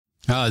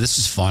This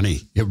is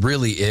funny. It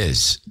really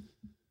is.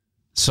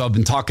 So I've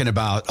been talking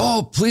about,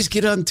 please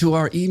get onto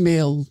our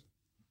email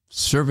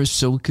service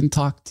so we can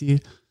talk to you.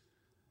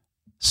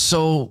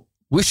 So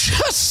we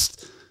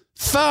just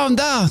found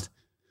out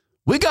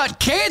we got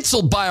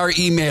canceled by our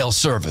email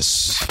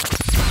service.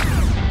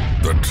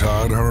 The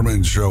Todd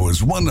Herman Show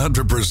is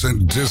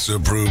 100%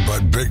 disapproved by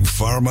big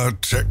pharma,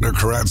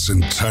 technocrats,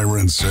 and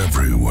tyrants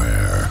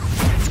everywhere.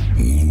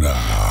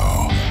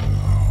 Now,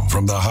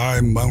 from the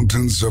high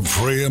mountains of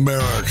free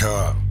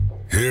America,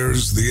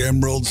 here's the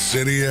Emerald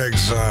City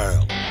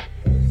exile,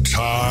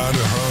 Todd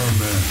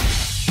Herman.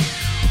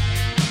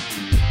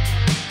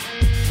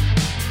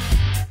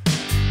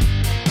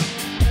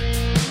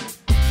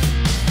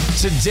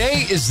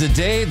 Today is the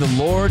day the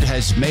Lord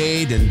has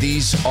made, and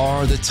these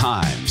are the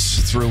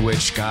times through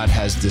which God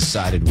has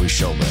decided we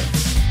shall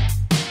live.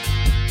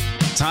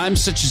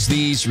 Times such as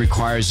these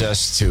requires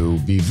us to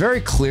be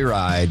very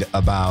clear-eyed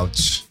about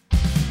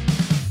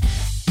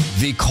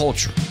the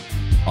culture.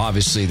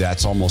 Obviously,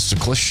 that's almost a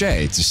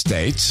cliche to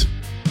state.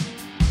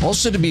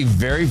 Also to be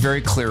very,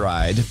 very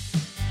clear-eyed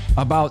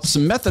about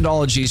some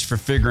methodologies for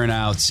figuring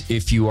out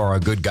if you are a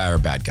good guy or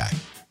bad guy.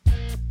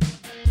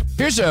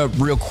 Here's a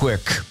real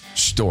quick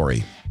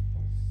story.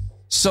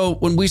 So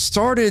when we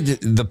started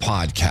the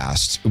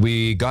podcast,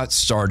 we got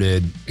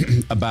started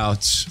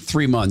about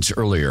 3 months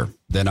earlier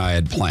than I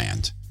had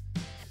planned.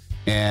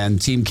 And the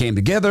team came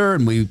together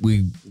and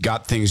we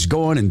got things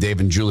going, and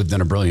Dave and Julie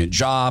done a brilliant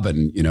job.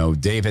 And,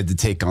 Dave had to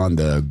take on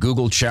the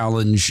Google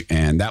challenge,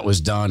 and that was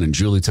done. And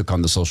Julie took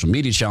on the social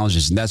media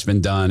challenges, and that's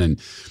been done.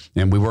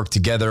 And we worked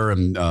together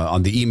and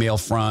on the email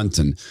front.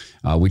 And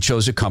we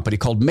chose a company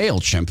called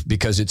MailChimp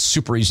because it's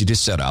super easy to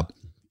set up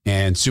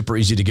and super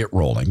easy to get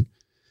rolling.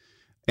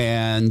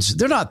 And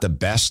they're not the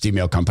best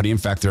email company. In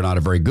fact, they're not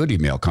a very good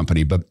email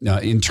company. But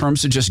in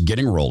terms of just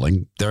getting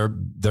rolling, they're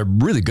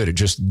really good at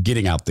just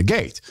getting out the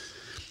gate.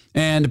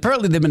 And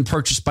apparently they've been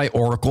purchased by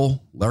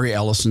Oracle, Larry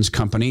Ellison's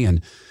company.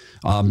 And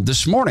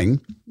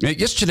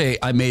yesterday,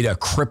 I made a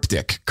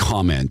cryptic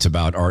comment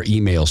about our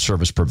email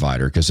service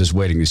provider because I was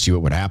waiting to see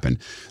what would happen.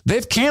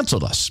 They've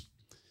canceled us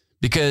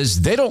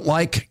because they don't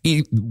like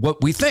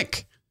what we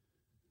think.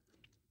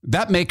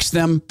 That makes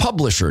them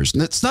publishers.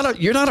 And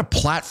you're not a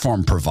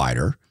platform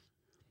provider.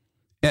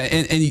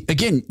 And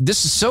again,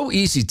 this is so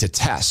easy to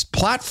test.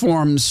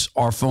 Platforms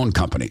are phone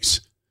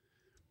companies.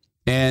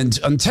 And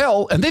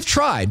they've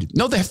tried.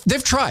 No,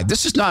 they've tried.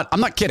 I'm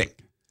not kidding.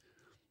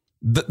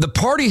 The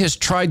party has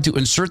tried to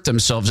insert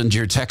themselves into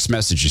your text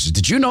messages.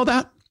 Did you know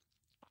that?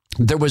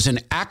 There was an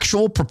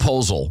actual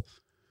proposal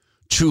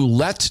to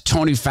let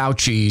Tony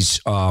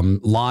Fauci's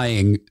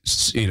lying,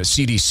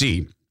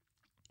 CDC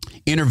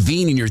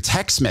intervene in your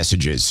text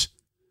messages.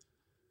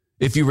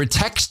 If you were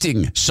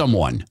texting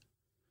someone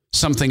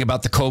something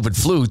about the COVID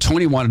flu,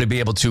 Tony wanted to be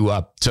able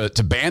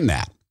to ban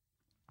that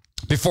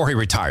before he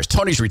retires.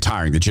 Tony's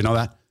retiring. Did you know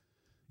that?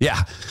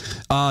 Yeah.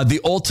 The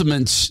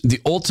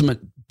ultimate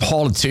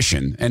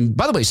politician. And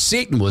by the way,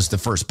 Satan was the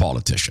first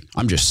politician.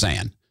 I'm just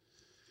saying.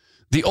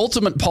 The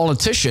ultimate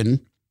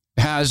politician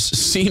has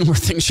seen where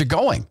things are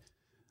going.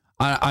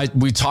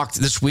 We talked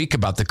this week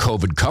about the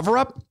COVID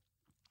cover-up.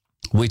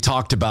 We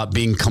talked about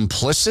being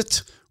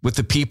complicit with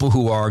the people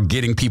who are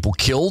getting people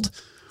killed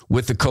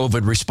with the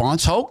COVID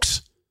response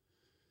hoax.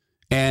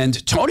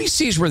 And Tony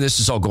sees where this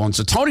is all going.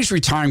 So Tony's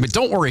retiring, but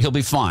don't worry, he'll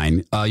be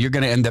fine. You're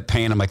going to end up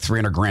paying him like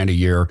 $300,000 a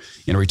year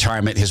in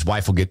retirement. His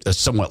wife will get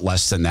somewhat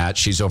less than that.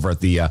 She's over at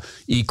the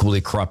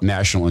equally corrupt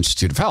National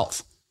Institute of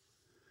Health.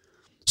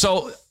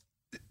 So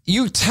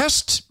you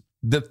test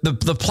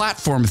the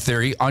platform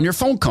theory on your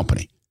phone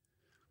company.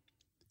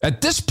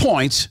 At this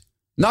point,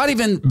 not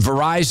even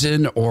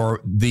Verizon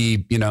or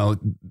the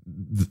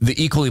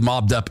equally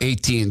mobbed up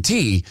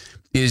AT&T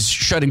is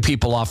shutting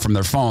people off from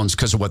their phones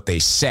because of what they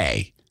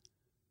say.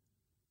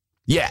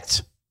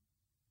 Yet.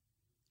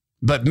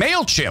 But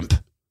MailChimp,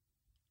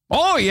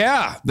 oh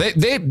yeah,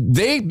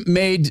 they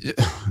made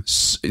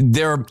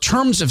their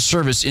terms of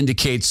service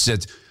indicates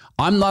that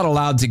I'm not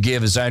allowed to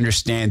give, as I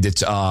understand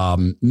it,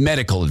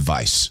 medical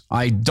advice.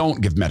 I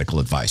don't give medical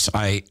advice.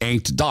 I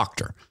ain't a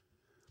doctor.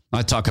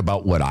 I talk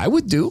about what I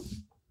would do.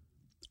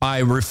 I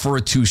refer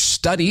to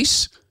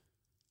studies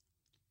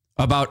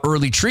about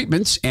early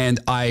treatments, and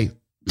I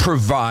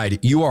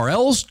provide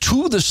URLs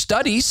to the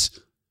studies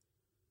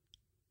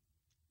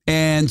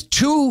and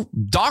to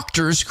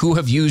doctors who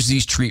have used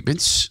these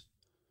treatments.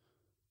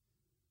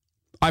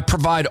 I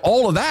provide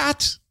all of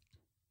that,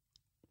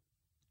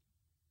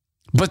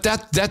 but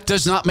that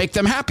does not make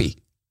them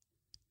happy.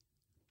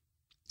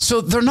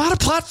 So they're not a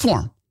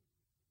platform.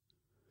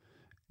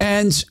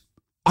 And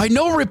I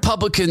know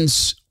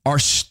Republicans are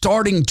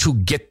starting to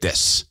get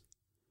this,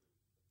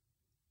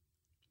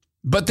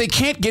 but they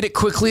can't get it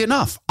quickly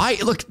enough.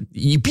 Look,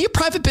 you be a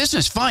private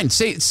business, fine.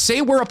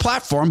 Say we're a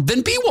platform,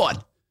 then be one.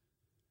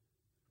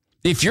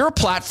 If you're a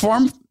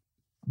platform,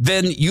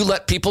 then you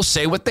let people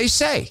say what they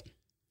say.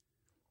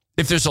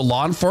 If there's a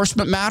law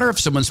enforcement matter, if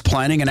someone's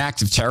planning an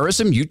act of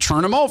terrorism, you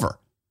turn them over.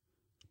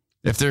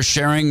 If they're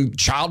sharing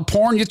child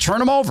porn, you turn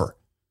them over.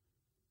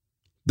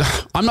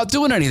 I'm not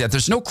doing any of that.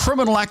 There's no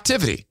criminal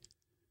activity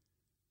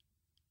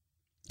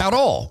at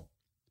all.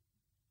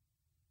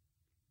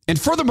 And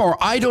furthermore,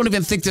 I don't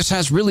even think this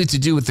has really to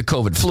do with the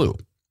COVID flu.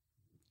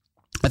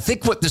 I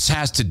think what this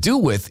has to do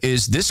with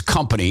is this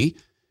company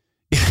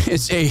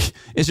is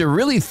a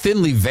really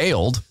thinly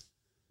veiled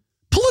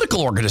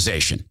political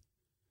organization.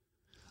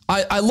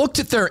 I looked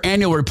at their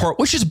annual report,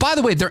 which is, by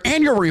the way, their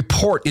annual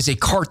report is a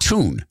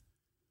cartoon.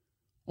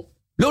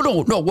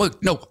 No.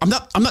 I'm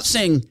not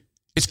saying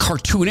it's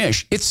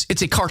cartoonish.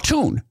 It's a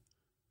cartoon.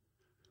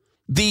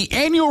 The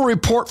annual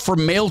report for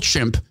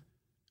MailChimp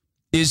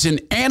is an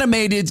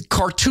animated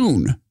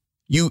cartoon.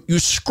 You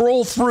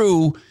scroll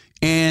through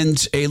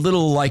and a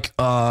little like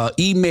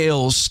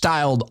email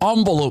styled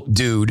envelope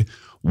dude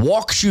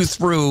walks you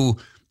through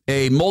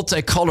a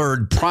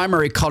multicolored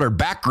primary colored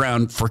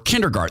background for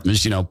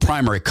kindergartners,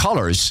 primary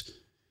colors.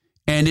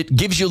 And it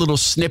gives you little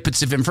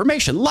snippets of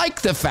information,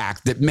 like the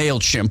fact that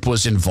MailChimp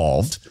was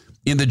involved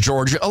in the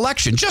Georgia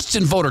election, just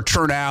in voter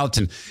turnout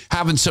and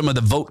having some of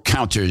the vote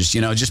counters,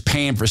 just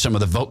paying for some of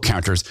the vote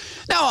counters.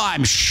 Now,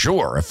 I'm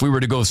sure if we were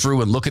to go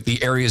through and look at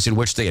the areas in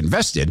which they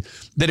invested,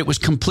 that it was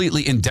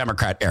completely in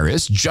Democrat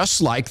areas, just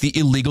like the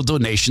illegal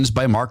donations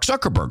by Mark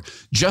Zuckerberg,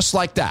 just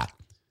like that.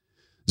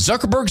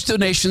 Zuckerberg's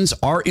donations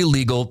are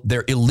illegal.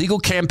 They're illegal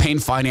campaign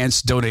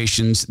finance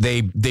donations.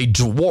 They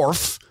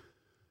dwarf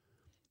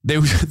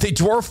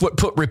what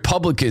put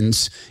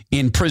Republicans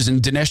in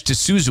prison. Dinesh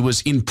D'Souza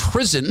was in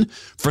prison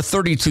for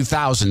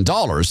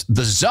 $32,000.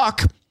 The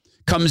Zuck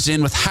comes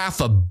in with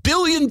 $500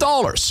 million.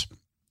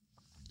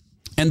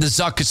 And the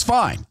Zuck is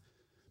fine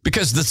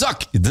because the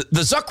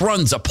Zuck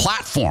runs a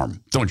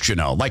platform, don't you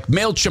know? Like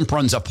MailChimp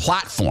runs a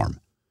platform.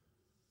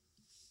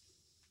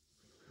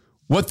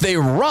 What they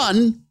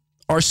run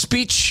are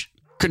speech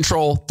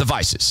control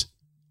devices.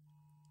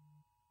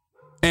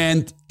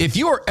 And if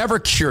you are ever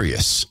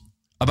curious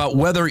about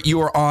whether you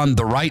are on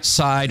the right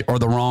side or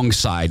the wrong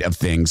side of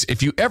things,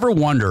 if you ever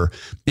wonder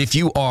if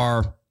you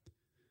are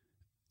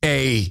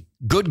a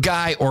good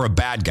guy or a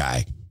bad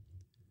guy,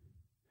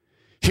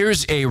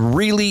 here's a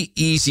really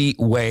easy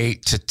way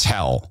to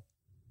tell.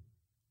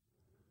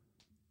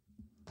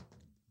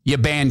 You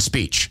ban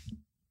speech.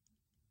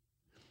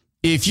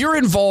 If you're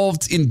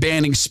involved in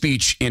banning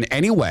speech in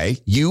any way,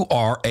 you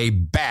are a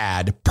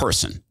bad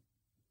person.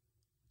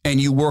 And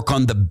you work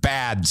on the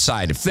bad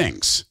side of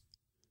things.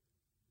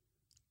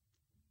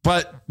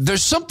 But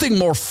there's something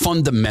more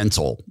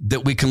fundamental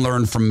that we can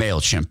learn from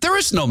MailChimp. There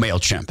is no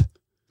MailChimp.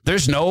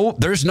 There's no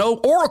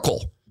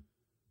Oracle.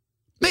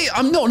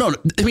 No.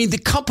 I mean, the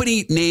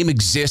company name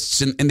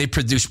exists and they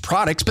produce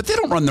products, but they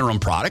don't run their own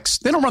products.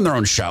 They don't run their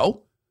own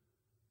show.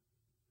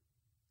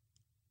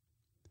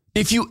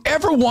 If you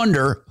ever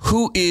wonder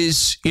who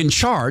is in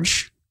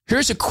charge,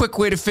 here's a quick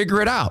way to figure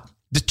it out.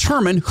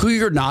 Determine who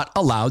you're not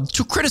allowed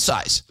to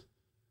criticize.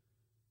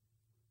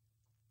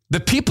 The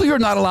people you're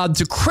not allowed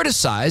to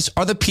criticize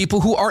are the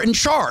people who are in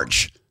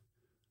charge.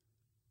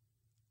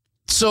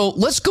 So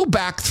let's go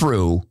back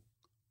through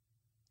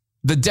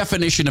the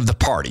definition of the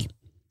party.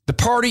 The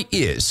party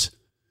is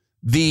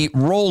the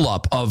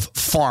roll-up of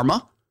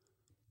pharma,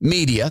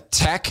 media,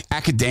 tech,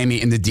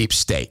 academia, and the deep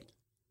state.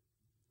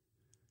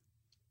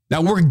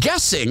 Now, we're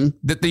guessing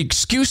that the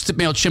excuse that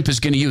MailChimp is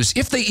going to use,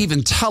 if they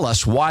even tell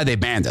us why they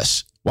banned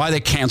us, why they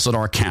canceled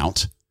our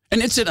account,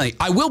 and incidentally,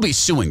 I will be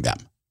suing them,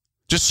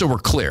 just so we're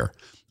clear.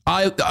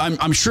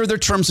 I'm sure their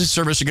terms of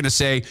service are going to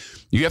say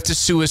you have to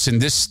sue us in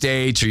this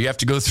stage or you have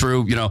to go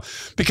through,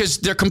 because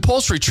they're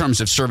compulsory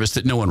terms of service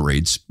that no one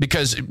reads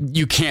because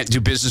you can't do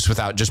business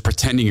without just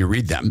pretending you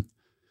read them.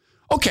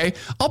 Okay,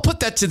 I'll put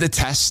that to the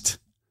test.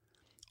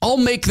 I'll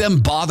make them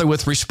bother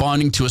with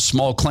responding to a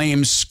small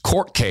claims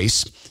court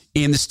case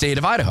in the state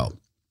of Idaho.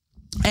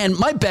 And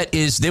my bet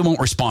is they won't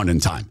respond in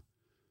time.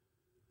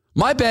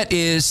 My bet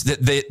is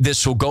that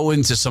this will go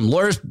into some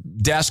lawyer's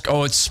desk.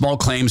 Oh, it's small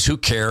claims. Who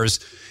cares?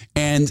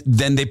 And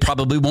then they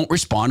probably won't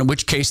respond, in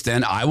which case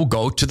then I will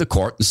go to the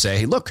court and say,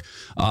 hey, look,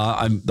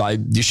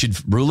 you should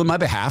rule on my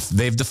behalf.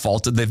 They've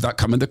defaulted. They've not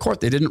come into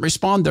court. They didn't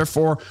respond.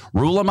 Therefore,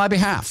 rule on my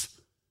behalf.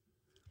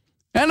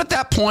 And at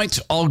that point,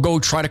 I'll go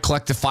try to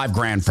collect the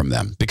 $5,000 from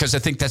them because I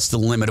think that's the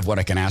limit of what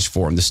I can ask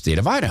for in the state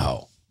of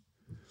Idaho.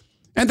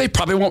 And they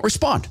probably won't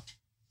respond.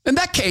 In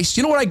that case,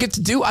 you know what I get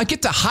to do? I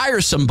get to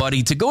hire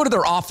somebody to go to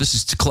their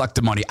offices to collect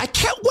the money. I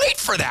can't wait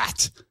for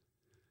that.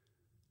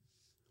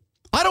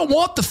 I don't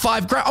want the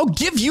 $5,000. I'll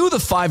give you the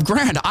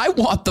 $5,000. I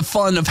want the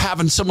fun of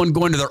having someone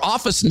go into their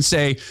office and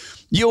say,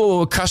 you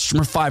owe a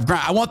customer $5,000.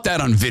 I want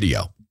that on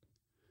video.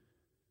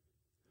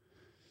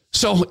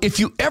 So if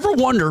you ever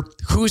wonder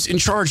who's in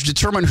charge,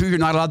 determine who you're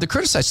not allowed to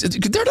criticize.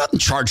 They're not in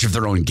charge of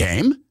their own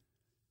game.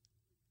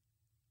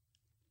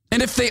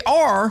 And if they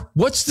are,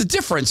 what's the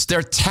difference?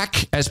 They're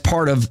tech as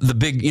part of the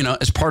big,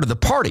 as part of the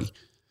party.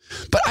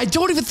 But I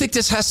don't even think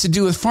this has to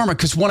do with pharma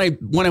because when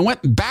I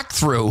went back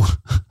through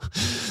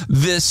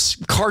this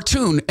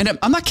cartoon, and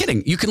I'm not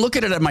kidding, you can look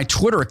at it at my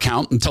Twitter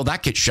account until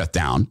that gets shut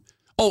down.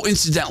 Oh,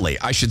 incidentally,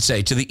 I should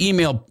say to the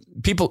email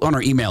people on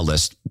our email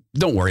list,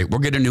 don't worry, we'll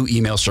get a new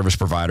email service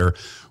provider.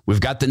 We've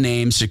got the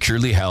name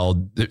securely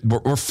held.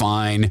 We're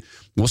fine.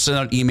 We'll send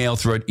out email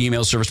through an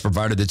email service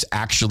provider that's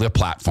actually a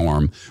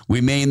platform.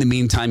 We may, in the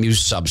meantime,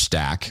 use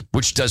Substack,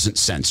 which doesn't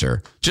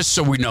censor, just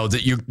so we know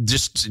that you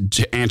just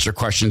to answer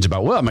questions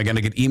about, well, am I going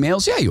to get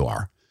emails? Yeah, you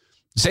are.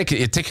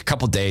 It take a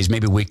couple of days,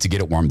 maybe a week to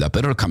get it warmed up,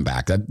 but it'll come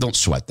back. Don't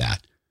sweat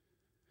that.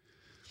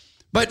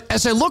 But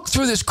as I look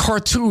through this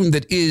cartoon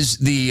that is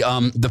the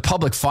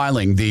public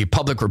filing, the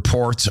public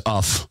report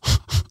of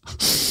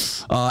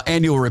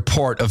annual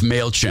report of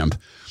MailChimp,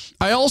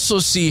 I also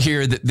see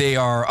here that they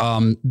are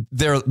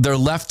they're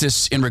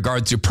leftists in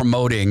regard to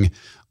promoting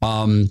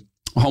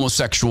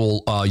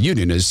homosexual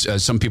union, as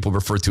some people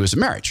refer to as a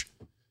marriage.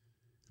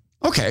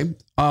 Okay,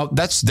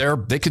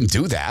 they can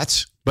do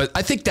that. But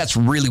I think that's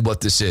really what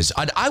this is.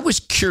 I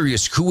was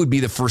curious who would be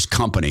the first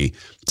company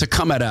to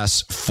come at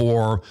us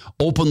for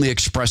openly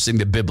expressing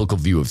the biblical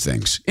view of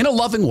things in a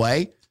loving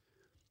way.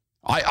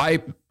 I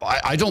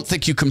don't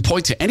think you can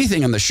point to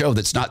anything on the show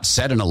that's not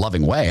said in a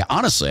loving way.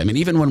 Honestly, I mean,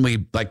 even when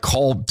we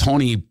call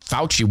Tony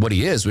Fauci what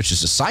he is, which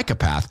is a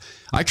psychopath,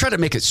 I try to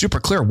make it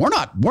super clear. We're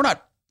not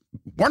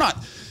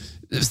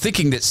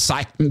thinking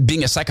that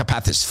being a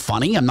psychopath is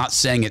funny. I'm not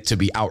saying it to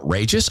be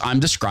outrageous. I'm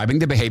describing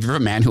the behavior of a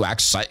man who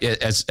acts like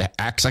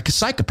a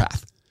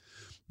psychopath.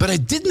 But I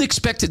didn't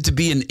expect it to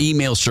be an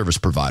email service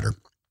provider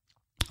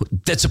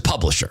that's a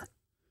publisher.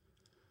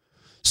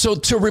 So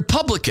to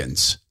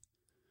Republicans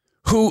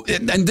who,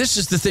 and this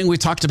is the thing we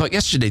talked about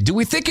yesterday, do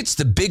we think it's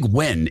the big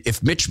win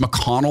if Mitch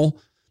McConnell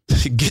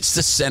gets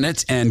the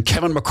Senate and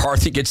Kevin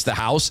McCarthy gets the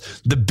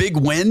House? The big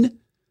win?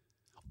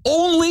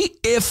 Only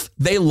if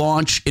they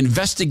launch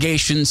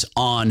investigations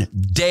on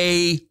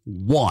day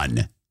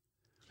one.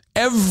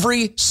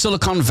 Every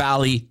Silicon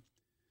Valley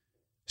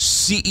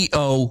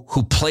CEO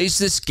who plays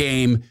this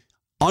game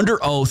under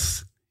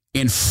oath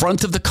in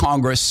front of the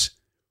Congress,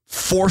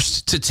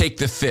 forced to take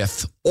the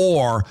fifth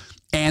or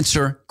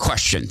answer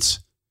questions.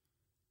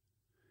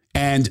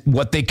 And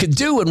what they could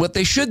do and what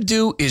they should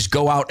do is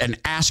go out and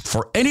ask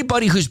for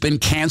anybody who's been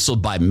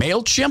canceled by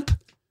MailChimp,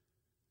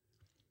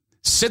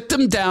 sit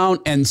them down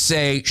and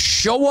say,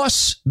 show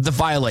us the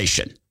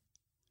violation.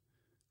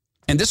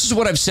 And this is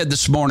what I've said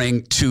this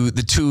morning to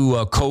the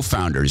two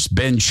co-founders,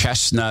 Ben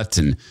Chestnut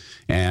and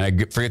I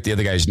forget the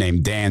other guy's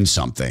name, Dan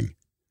something.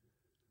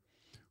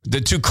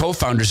 The two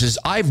co-founders is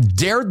I've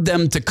dared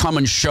them to come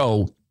and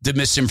show the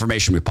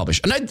misinformation we publish.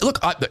 And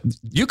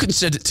you can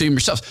say it to them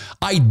yourselves.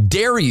 I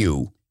dare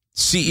you,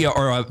 CEO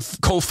or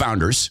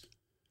co-founders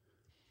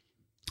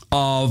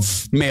of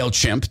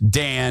MailChimp,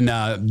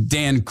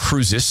 Dan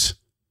Cruzis.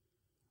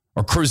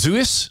 Or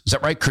Kurzuis, is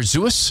that right?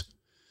 Kurzuis?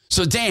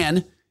 So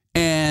Dan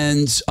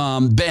and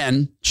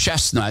Ben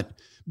Chestnut,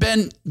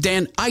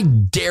 Dan, I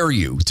dare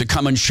you to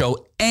come and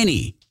show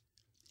any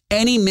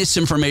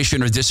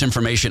misinformation or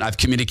disinformation I've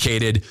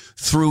communicated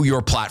through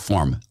your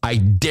platform. I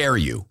dare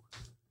you.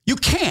 You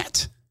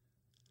can't.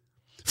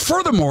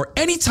 Furthermore,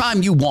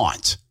 anytime you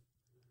want,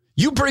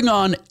 you bring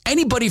on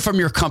anybody from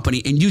your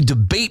company and you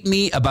debate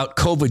me about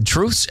COVID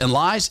truths and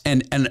lies,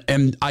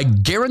 and I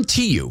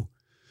guarantee you,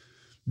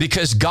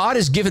 because God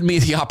has given me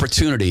the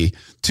opportunity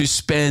to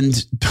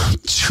spend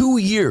 2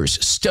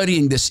 years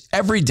studying this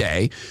every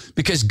day,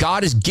 because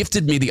God has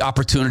gifted me the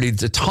opportunity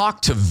to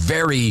talk to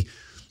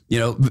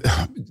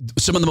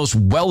some of the most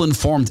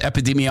well-informed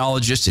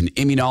epidemiologists and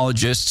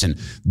immunologists and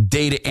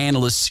data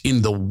analysts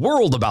in the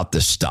world about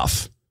this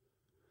stuff.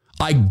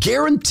 I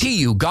guarantee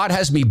you God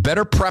has me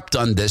better prepped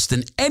on this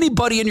than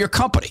anybody in your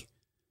company.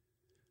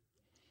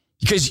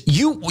 Because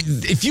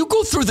if you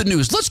go through the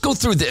news, let's go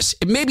through this.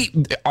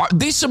 Maybe are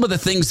these some of the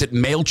things that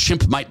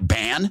MailChimp might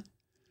ban?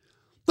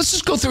 Let's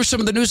just go through some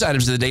of the news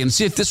items of the day and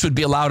see if this would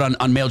be allowed on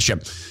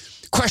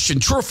MailChimp.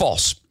 Question, true or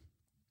false?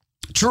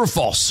 True or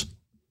false?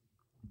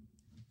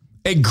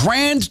 A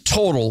grand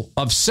total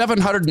of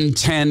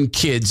 710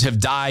 kids have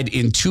died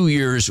in 2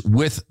 years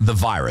with the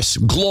virus,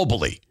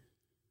 globally.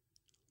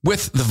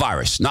 With the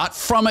virus, not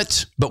from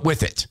it, but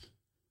with it.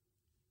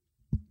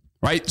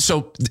 Right?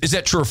 So is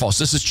that true or false?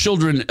 This is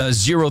children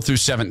 0 through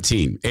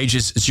 17,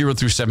 ages 0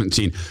 through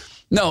 17.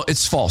 No,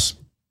 it's false.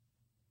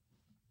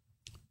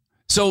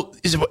 So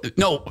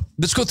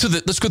let's go through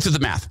the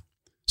math.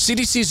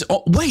 CDC's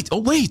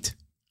wait.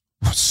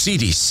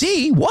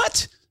 CDC?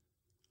 What?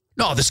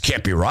 No, this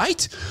can't be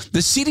right. The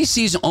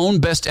CDC's own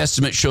best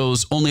estimate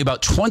shows only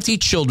about 20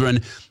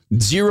 children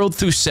 0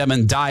 through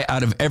 7 die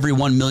out of every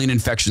 1 million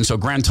infections. So a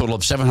grand total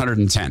of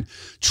 710.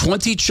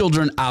 20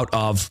 children out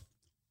of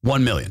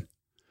 1 million.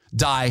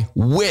 Die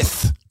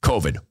with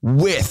COVID,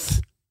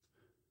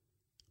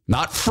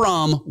 not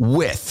from,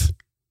 with.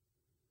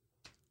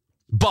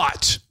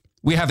 But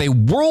we have a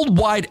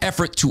worldwide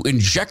effort to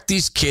inject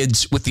these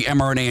kids with the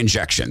mRNA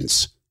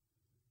injections.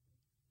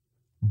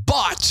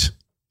 But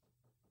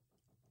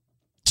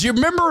do you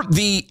remember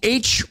the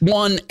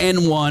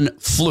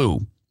H1N1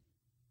 flu?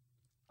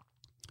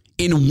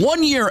 In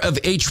 1 year of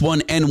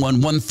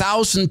H1N1,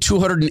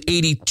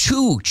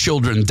 1,282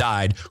 children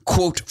died,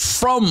 quote,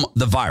 from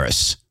the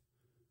virus.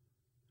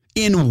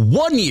 In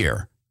 1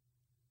 year,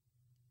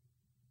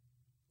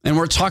 And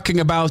we're talking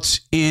about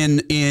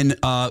in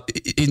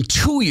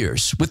 2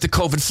 years with the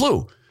COVID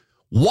flu.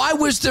 Why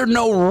was there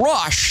no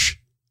rush,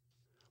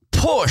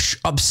 push,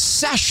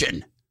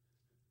 obsession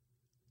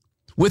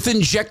with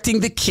injecting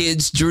the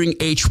kids during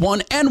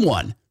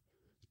H1N1?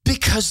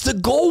 Because the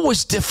goal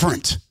was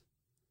different.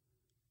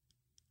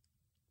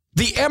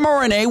 The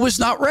mRNA was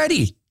not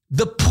ready.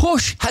 The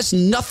push has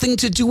nothing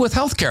to do with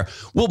healthcare.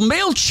 Will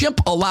MailChimp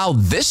allow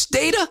this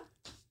data?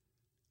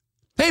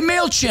 Hey,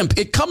 MailChimp,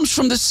 it comes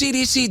from the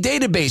CDC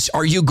database.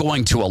 Are you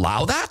going to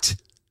allow that?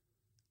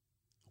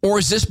 Or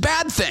is this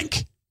bad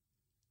think?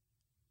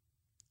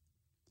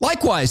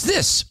 Likewise,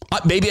 this.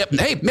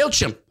 Hey,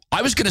 MailChimp,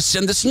 I was going to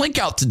send this link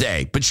out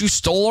today, but you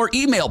stole our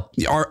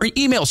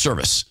email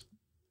service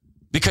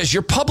because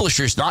your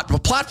publisher's not a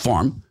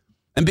platform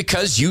and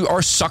because you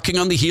are sucking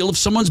on the heel of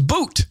someone's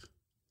boot.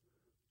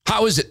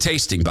 How is it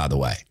tasting, by the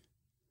way?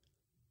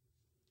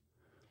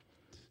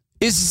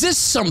 Is this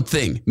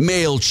something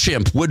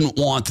MailChimp wouldn't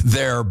want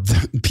their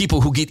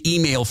people who get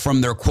email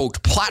from their,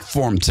 quote,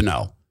 platform to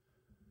know?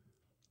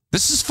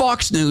 This is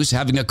Fox News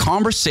having a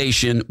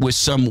conversation with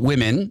some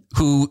women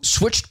who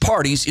switched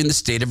parties in the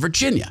state of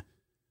Virginia.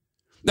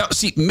 Now,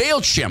 see,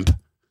 MailChimp,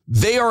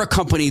 they are a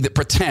company that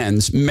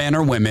pretends men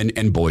are women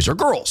and boys are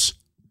girls.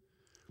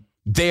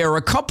 They are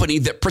a company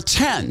that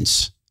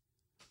pretends,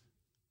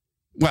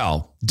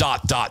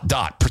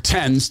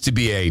 pretends to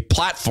be a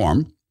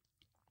platform.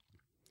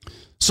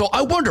 So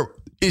I wonder,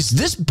 is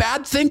this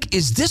bad think?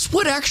 Is this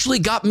what actually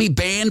got me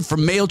banned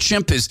from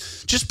MailChimp,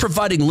 is just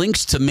providing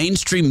links to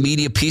mainstream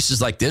media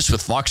pieces like this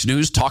with Fox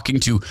News talking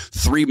to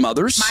three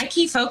mothers? My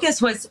key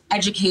focus was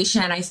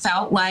education. I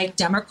felt like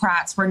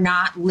Democrats were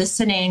not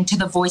listening to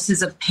the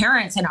voices of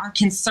parents and our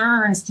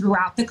concerns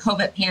throughout the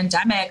COVID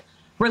pandemic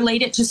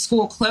related to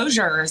school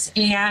closures.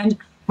 And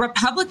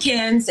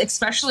Republicans,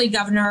 especially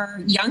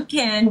Governor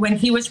Youngkin, when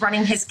he was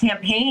running his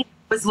campaign,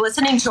 was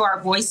listening to our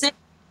voices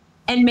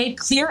and made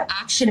clear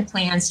action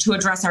plans to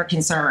address our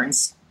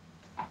concerns.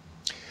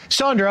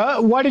 Sandra,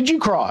 why did you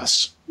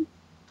cross?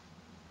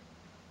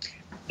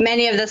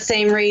 Many of the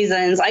same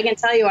reasons. I can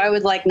tell you I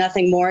would like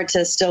nothing more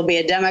to still be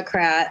a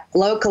Democrat.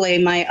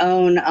 Locally, my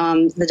own,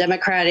 the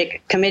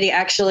Democratic Committee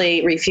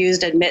actually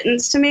refused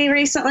admittance to me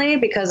recently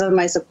because of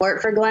my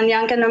support for Glenn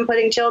Youngkin and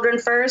putting children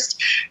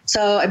first.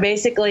 So I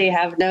basically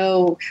have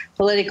no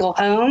political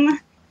home.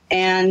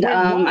 And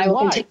I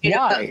will continue.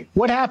 Why?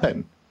 What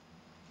happened?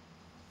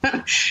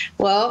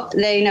 Well,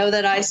 they know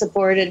that I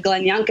supported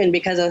Glenn Youngkin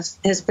because of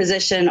his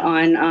position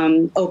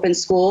on open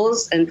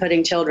schools and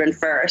putting children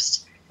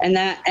first.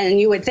 And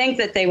you would think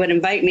that they would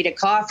invite me to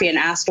coffee and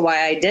ask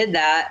why I did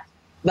that.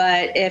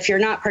 But if you're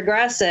not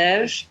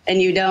progressive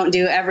and you don't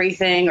do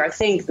everything or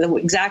think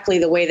exactly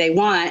the way they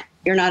want,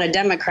 you're not a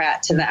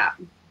Democrat to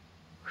them.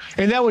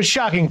 And that was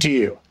shocking to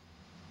you.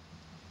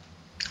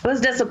 It was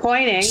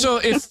disappointing.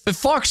 So if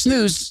Fox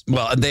News,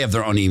 well, they have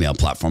their own email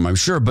platform, I'm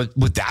sure, but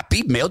would that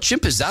be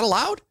MailChimp? Is that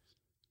allowed?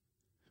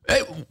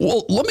 Hey,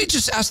 well, let me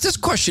just ask this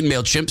question,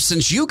 MailChimp,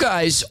 since you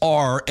guys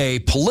are a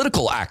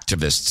political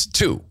activists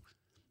too,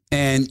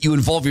 and you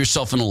involve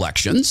yourself in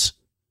elections,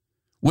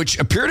 which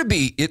appear to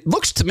be, it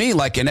looks to me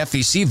like an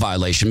FEC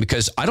violation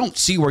because I don't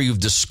see where you've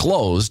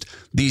disclosed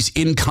these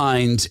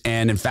in-kind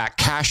and, in fact,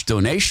 cash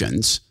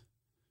donations.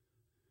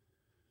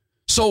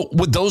 So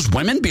would those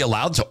women be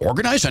allowed to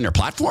organize on your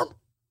platform?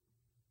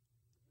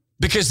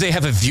 Because they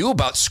have a view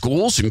about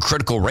schools and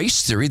critical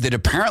race theory that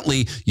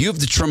apparently you've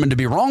determined to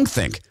be wrong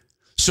think.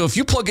 So if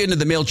you plug into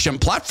the MailChimp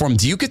platform,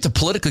 do you get to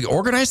politically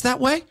organize that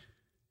way?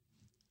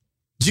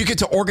 Do you get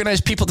to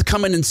organize people to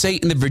come in and say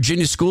in the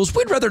Virginia schools,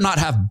 we'd rather not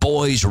have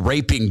boys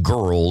raping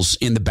girls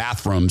in the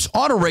bathrooms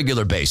on a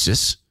regular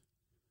basis?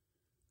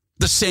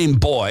 The same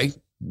boy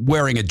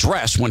wearing a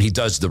dress when he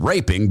does the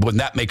raping, when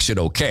that makes it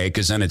okay,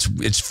 because then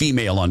it's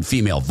female on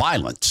female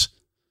violence.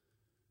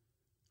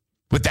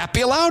 Would that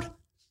be allowed?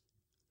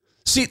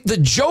 See, the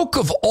joke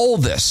of all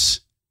this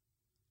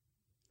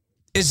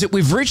is that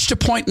we've reached a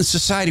point in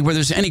society where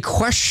there's any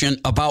question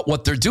about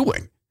what they're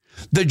doing.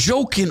 The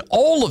joke in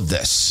all of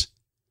this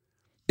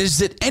is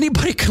that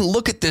anybody can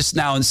look at this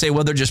now and say,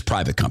 well, they're just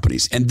private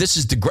companies. And this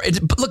is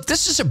but look,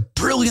 this is a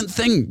brilliant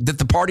thing that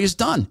the party has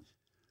done.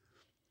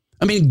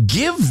 I mean,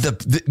 give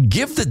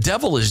the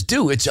devil his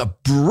due. It's a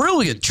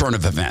brilliant turn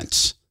of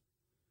events.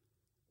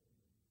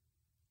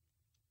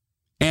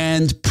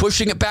 And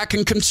pushing it back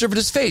in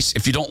conservatives' face.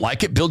 If you don't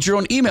like it, build your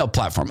own email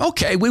platform.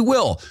 Okay, we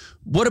will.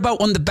 What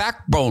about when the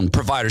backbone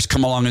providers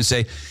come along and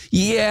say,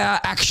 yeah,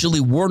 actually,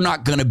 we're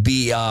not going to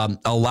be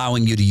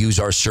allowing you to use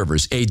our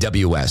servers,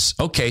 AWS.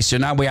 Okay, so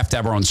now we have to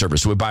have our own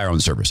servers. So we buy our own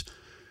servers.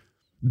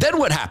 Then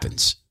what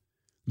happens?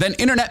 Then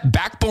internet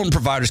backbone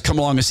providers come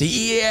along and say,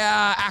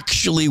 yeah,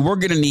 actually, we're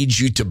going to need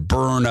you to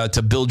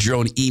build your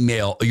own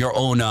email, your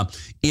own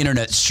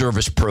internet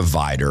service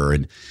provider.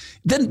 And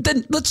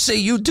then let's say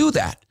you do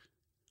that.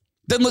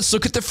 Then let's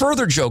look at the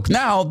further joke.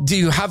 Now, do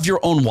you have your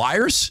own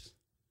wires?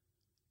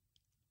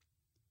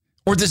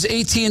 Or does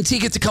AT&T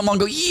get to come on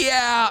and go,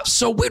 yeah,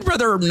 so we'd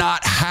rather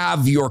not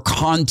have your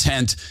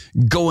content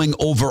going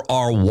over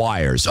our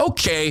wires.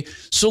 Okay,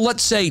 so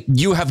let's say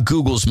you have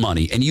Google's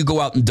money and you go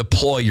out and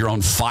deploy your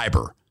own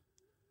fiber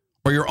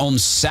or your own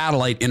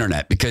satellite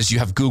internet because you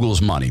have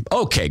Google's money.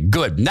 Okay,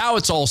 good. Now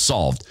it's all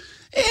solved.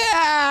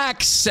 Yeah,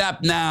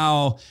 except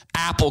now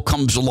Apple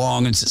comes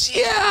along and says,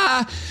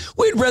 yeah,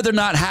 we'd rather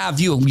not have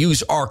you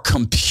use our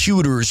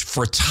computers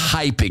for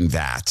typing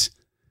that.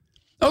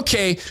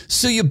 Okay,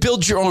 so you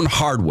build your own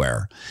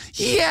hardware.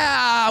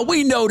 Yeah,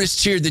 we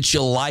noticed here that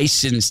you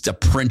licensed a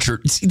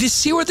printer. Do you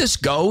see where this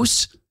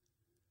goes?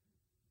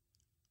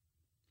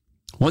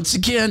 Once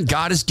again,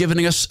 God is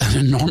giving us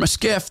an enormous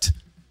gift.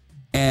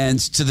 And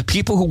to the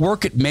people who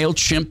work at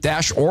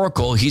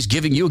MailChimp-Oracle, he's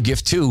giving you a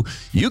gift too.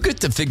 You get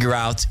to figure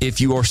out if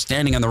you are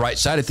standing on the right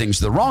side of things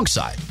or the wrong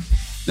side.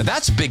 Now,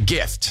 that's a big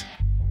gift.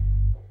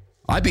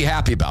 I'd be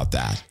happy about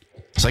that.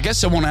 So I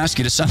guess I won't ask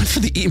you to sign up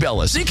for the email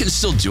list. You can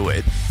still do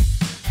it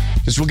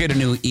because we'll get a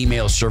new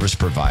email service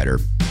provider.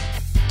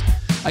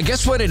 I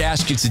guess what I'd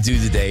ask you to do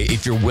today,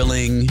 if you're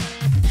willing,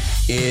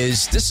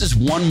 is this is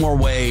one more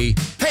way.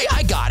 Hey,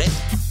 I got it.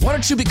 Why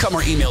don't you become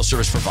our email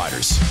service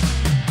providers?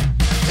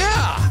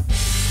 Yeah.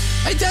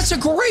 Hey, that's a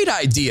great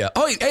idea.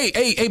 Oh, hey,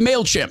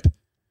 MailChimp.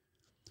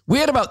 We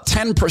had about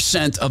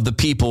 10% of the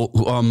people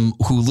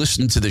who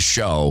listen to the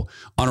show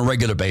on a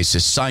regular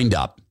basis signed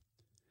up.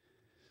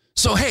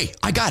 So, hey,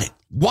 I got it.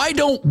 Why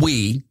don't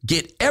we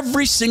get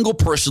every single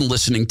person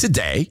listening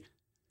today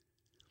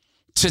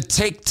to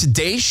take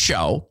today's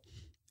show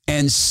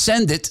and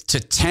send it to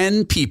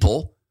 10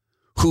 people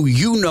who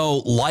you know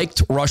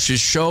liked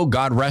Rush's show,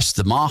 God rest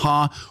the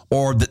Maha,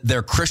 or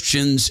they're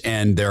Christians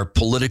and they're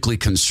politically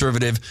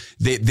conservative.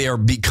 They're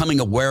becoming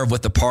aware of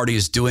what the party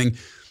is doing.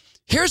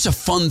 Here's a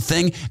fun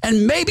thing,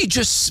 and maybe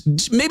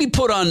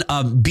put on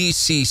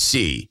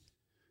BCC.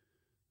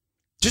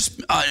 Just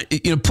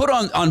put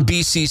on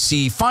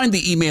BCC. Find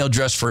the email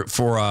address for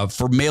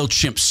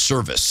MailChimp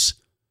service.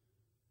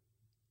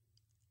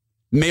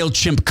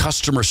 MailChimp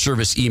customer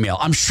service email.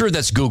 I'm sure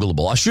that's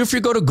Googleable. I'm sure if you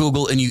go to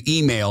Google and you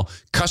email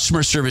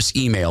customer service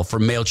email for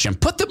MailChimp,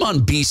 put them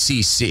on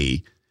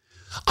BCC.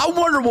 I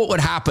wonder what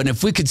would happen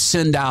if we could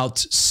send out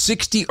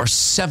 60 or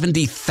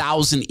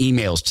 70,000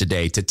 emails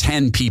today to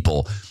 10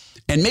 people.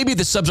 And maybe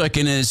the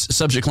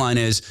subject line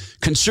is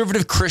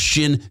conservative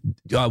Christian,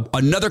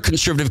 another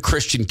conservative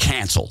Christian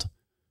canceled.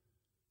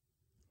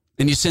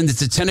 And you send it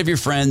to 10 of your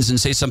friends and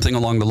say something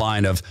along the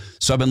line of,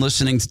 so I've been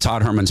listening to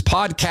Todd Herman's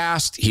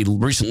podcast. He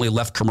recently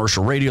left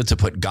commercial radio to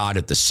put God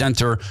at the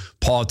center,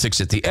 politics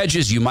at the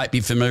edges. You might be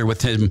familiar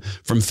with him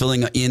from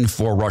filling in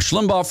for Rush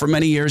Limbaugh for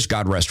many years.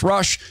 God rest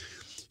Rush.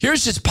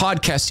 Here's his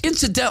podcast.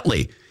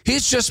 Incidentally,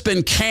 he's just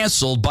been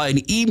canceled by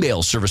an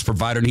email service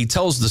provider, and he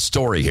tells the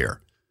story here.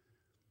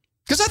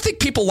 Because I think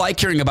people like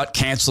hearing about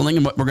canceling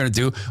and what we're going to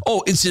do.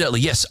 Oh,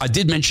 incidentally, yes, I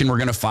did mention we're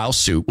going to file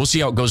suit. We'll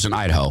see how it goes in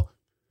Idaho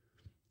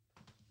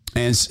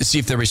and see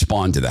if they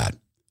respond to that.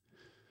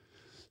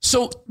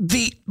 So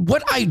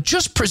what I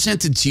just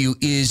presented to you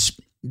is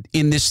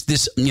in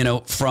this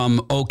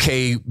from,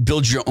 okay,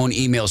 build your own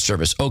email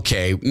service.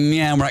 Okay,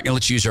 yeah, we're not going to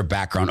let you use our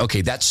background.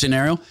 Okay, that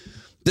scenario.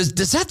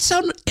 Does that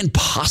sound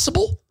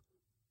impossible?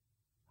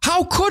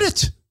 How could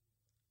it?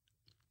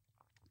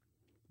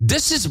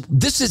 This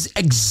is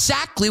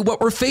exactly what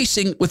we're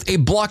facing with a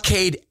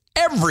blockade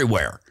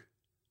everywhere,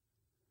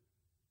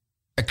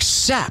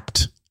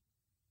 except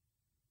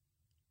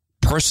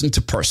person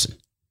to person,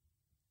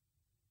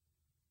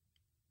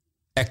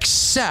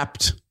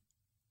 except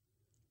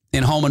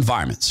in home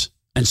environments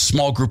and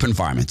small group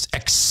environments,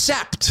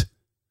 except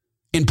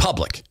in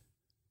public,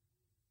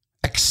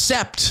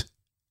 except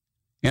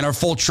in our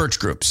full church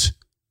groups.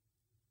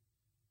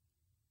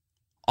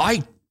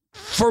 I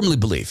firmly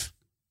believe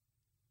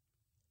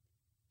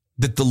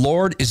that the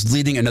Lord is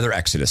leading another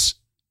exodus.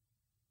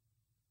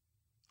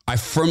 I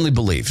firmly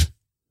believe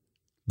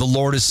the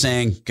Lord is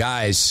saying,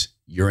 guys,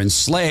 you're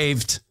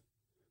enslaved.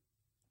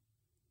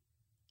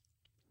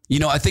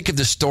 I think of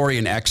the story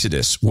in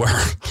Exodus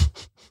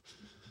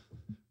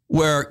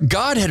where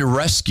God had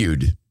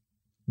rescued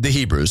the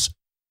Hebrews,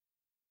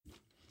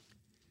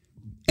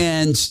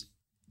 and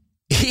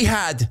he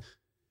had,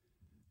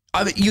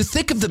 you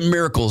think of the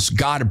miracles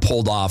God had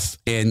pulled off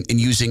in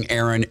using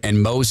Aaron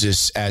and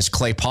Moses as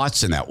clay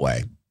pots in that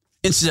way.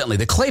 Incidentally,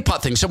 the clay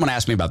pot thing, someone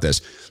asked me about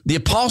this. The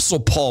Apostle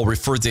Paul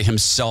referred to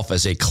himself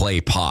as a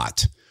clay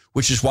pot,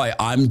 which is why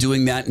I'm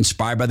doing that,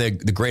 inspired by the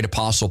great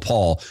Apostle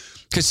Paul.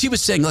 Because he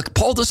was saying, look,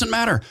 Paul doesn't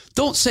matter.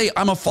 Don't say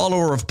I'm a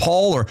follower of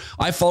Paul or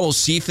I follow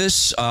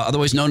Cephas,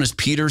 otherwise known as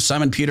Peter,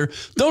 Simon Peter.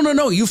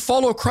 No. You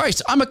follow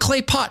Christ. I'm a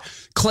clay pot.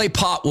 Clay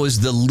pot was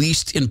the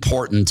least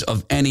important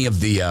of any of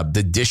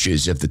the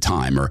dishes at the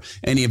time or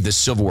any of the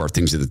silverware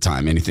things at the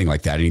time, anything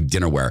like that, any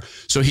dinnerware.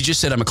 So he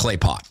just said, I'm a clay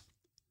pot.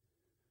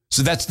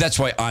 So that's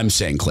why I'm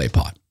saying clay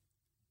pot.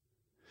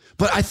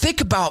 But I think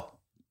about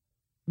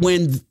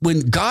when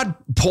God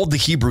pulled the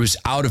Hebrews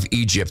out of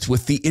Egypt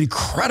with the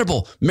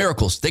incredible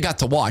miracles they got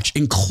to watch,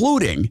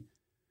 including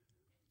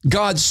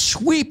God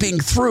sweeping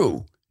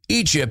through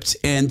Egypt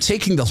and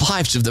taking the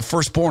lives of the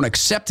firstborn,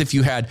 except if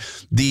you had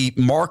the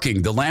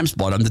marking, the lamb's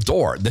blood on the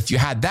door. If you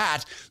had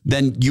that,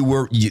 then you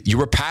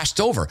were passed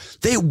over.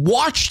 They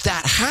watched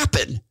that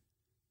happen.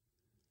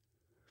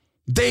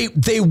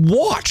 They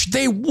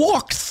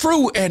walked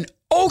through an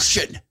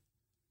ocean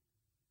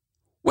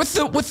with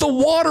the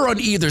water on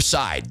either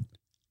side.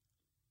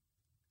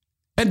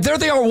 And there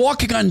they are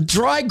walking on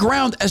dry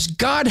ground as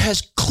God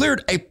has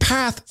cleared a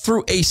path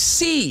through a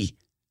sea.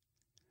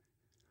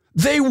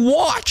 They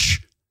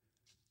watch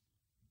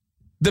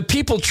the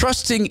people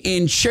trusting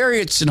in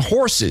chariots and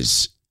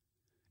horses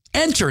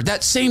enter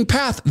that same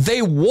path.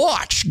 They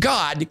watch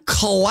God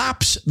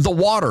collapse the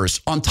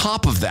waters on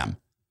top of them.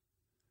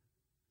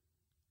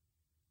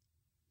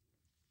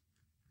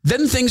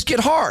 Then things get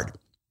hard.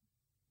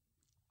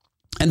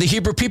 And the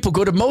Hebrew people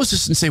go to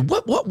Moses and say,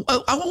 what?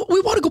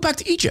 We want to go back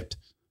to Egypt.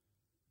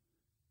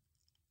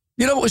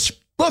 You know,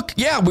 look,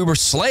 yeah, we were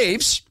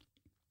slaves,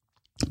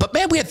 but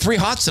man, we had 3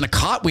 hots and a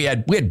cot. We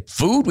had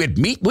food, we had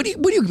meat.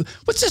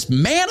 What's this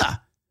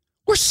manna?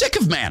 We're sick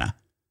of manna.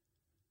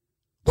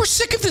 We're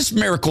sick of this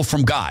miracle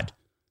from God.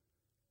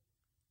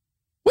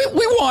 We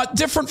want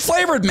different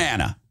flavored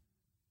manna.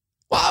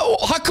 Well,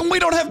 how come we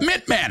don't have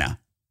mint manna?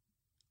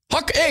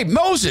 Hey,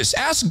 Moses,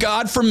 ask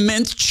God for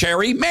mint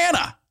cherry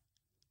manna.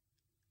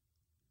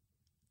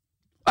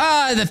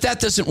 If that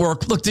doesn't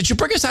work, look, did you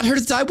bring us out here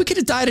to die? We could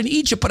have died in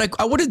Egypt, but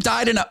I would have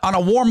died on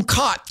a warm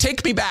cot.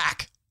 Take me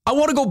back. I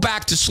want to go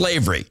back to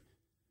slavery.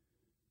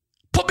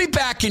 Put me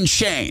back in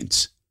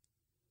chains.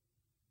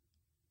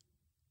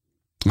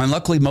 And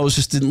luckily,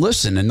 Moses didn't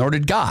listen, and nor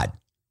did God.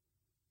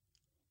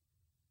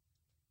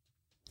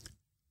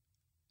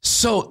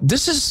 So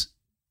is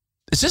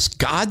this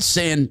God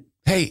saying,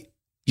 hey,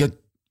 do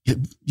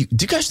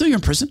you guys know you're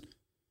in prison?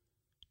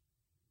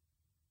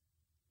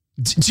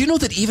 Do you know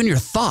that even your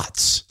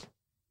thoughts,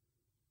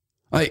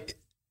 the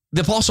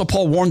Apostle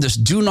Paul warned us,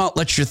 do not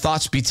let your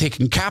thoughts be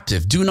taken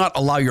captive. Do not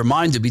allow your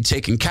mind to be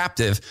taken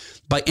captive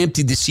by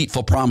empty,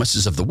 deceitful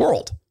promises of the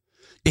world.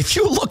 If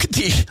you look at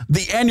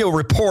the annual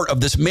report of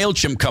this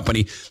MailChimp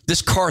company,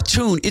 this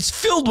cartoon, it's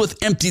filled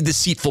with empty,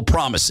 deceitful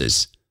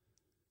promises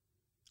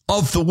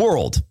of the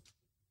world.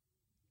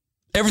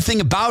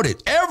 Everything about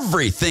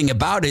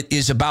it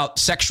is about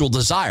sexual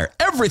desire.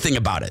 Everything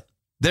about it.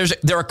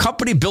 They're a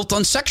company built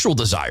on sexual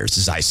desires,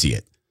 as I see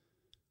it.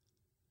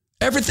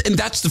 Everything, and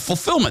that's the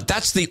fulfillment.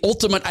 That's the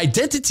ultimate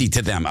identity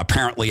to them,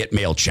 apparently, at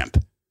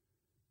MailChimp.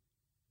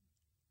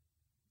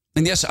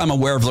 And yes, I'm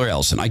aware of Larry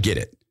Ellison. I get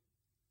it.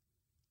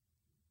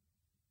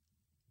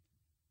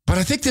 But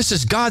I think this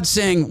is God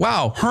saying,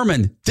 wow,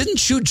 Herman,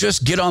 didn't you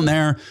just get on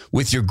there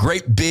with your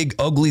great, big,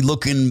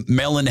 ugly-looking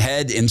melon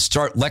head and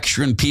start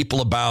lecturing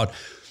people about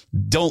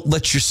don't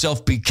let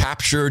yourself be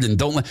captured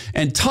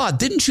and Todd,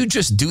 didn't you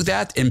just do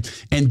that?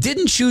 And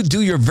didn't you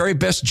do your very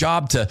best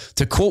job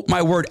to quote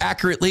my word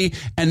accurately?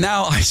 And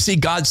now I see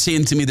God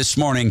saying to me this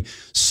morning,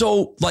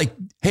 so like,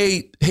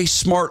 hey,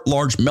 smart,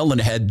 large melon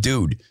head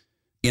dude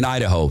in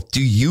Idaho,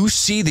 do you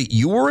see that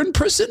you were in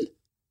prison?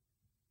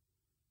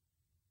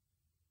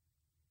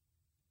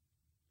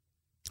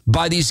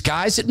 By these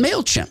guys at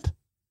MailChimp.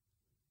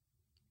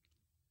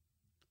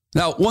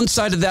 Now, one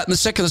side of that and the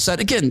second side,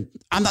 again,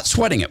 I'm not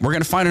sweating it. We're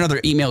going to find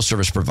another email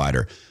service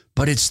provider,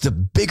 but it's the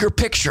bigger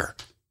picture.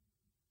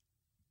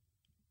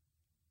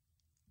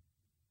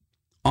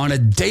 On a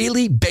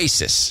daily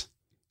basis,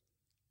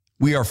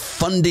 we are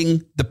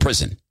funding the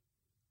prison.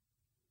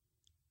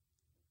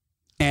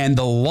 And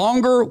the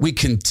longer we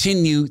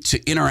continue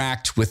to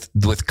interact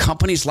with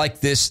companies like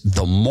this,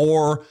 the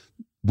more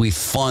we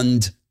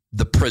fund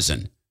the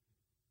prison.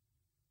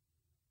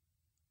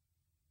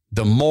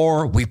 The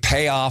more we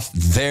pay off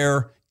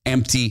their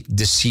empty,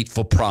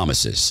 deceitful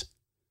promises.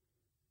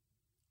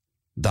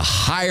 The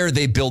higher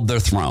they build their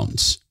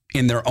thrones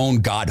in their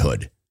own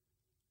godhood.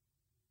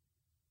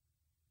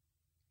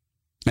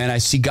 And I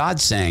see God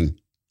saying,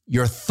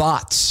 your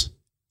thoughts,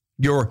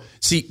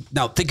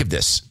 now think of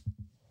this.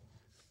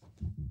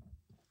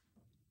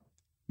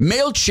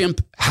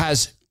 MailChimp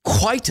has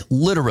quite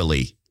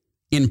literally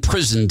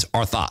imprisoned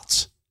our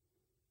thoughts.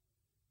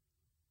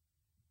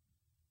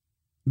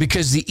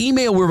 Because the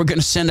email we were going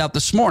to send out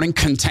this morning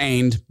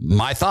contained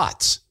my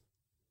thoughts.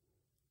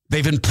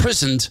 They've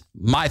imprisoned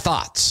my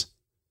thoughts.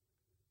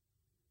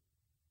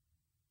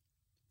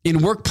 In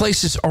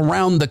workplaces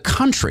around the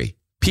country,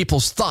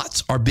 people's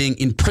thoughts are being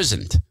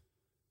imprisoned.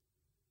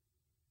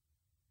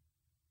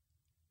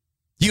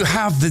 You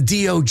have the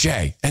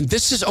DOJ, and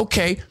this is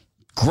okay.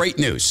 Great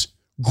news.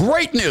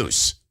 Great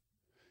news.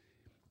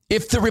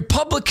 If the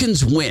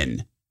Republicans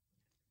win,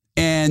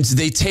 and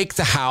they take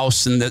the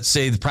House and let's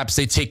say perhaps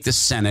they take the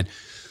Senate,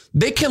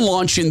 they can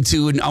launch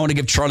into, and I want to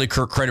give Charlie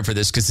Kirk credit for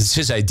this because it's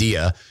his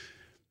idea,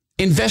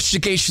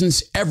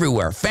 investigations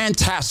everywhere.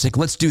 Fantastic.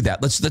 Let's do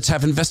that. Let's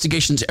have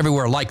investigations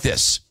everywhere like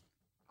this.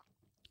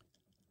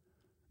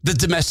 The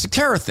domestic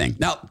terror thing.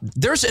 Now,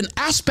 there's an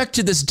aspect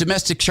to this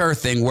domestic terror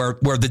thing where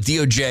the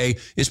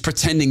DOJ is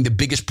pretending the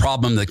biggest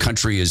problem in the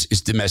country is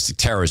domestic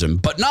terrorism,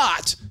 but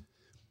not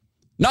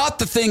Not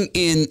the thing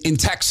in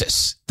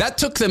Texas. That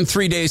took them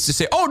 3 days to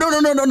say, oh,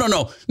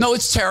 no. No,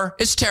 it's terror.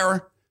 It's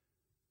terror.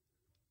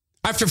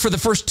 For the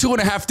first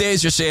 2.5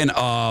 days, you're saying,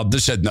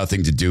 this had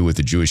nothing to do with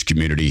the Jewish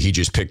community. He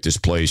just picked this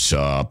place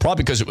probably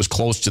because it was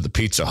close to the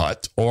Pizza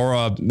Hut.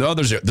 Or, no,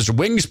 there's a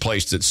wings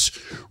place that's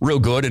real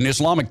good. And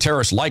Islamic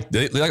terrorists like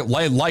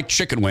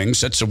chicken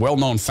wings. That's a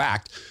well-known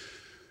fact.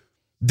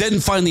 Then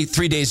finally,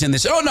 3 days in, they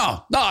say,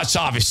 oh, no, it's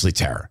obviously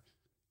terror.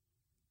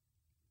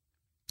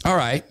 All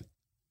right.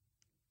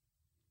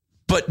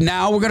 But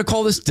now we're going to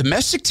call this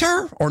domestic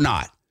terror or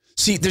not?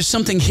 See, there's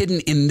something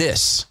hidden in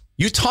this.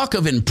 You talk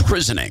of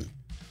imprisoning.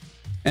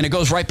 And it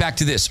goes right back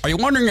to this. Are you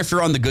wondering if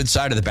you're on the good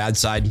side or the bad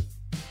side?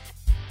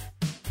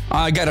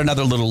 I got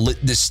another little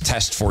litmus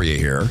test for you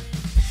here.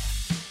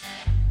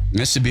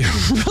 This would be a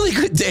really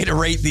good day to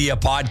rate the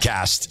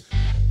podcast.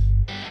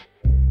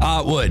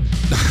 It would.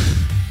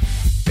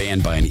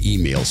 Banned by an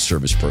email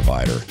service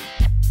provider.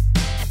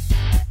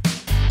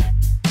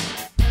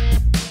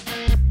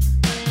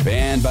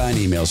 Banned by an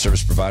email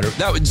service provider.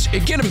 That would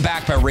get him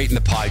back by rating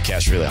the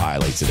podcast really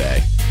highly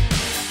today.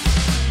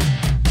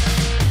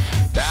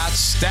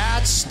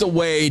 That's the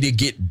way to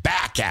get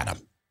back at him,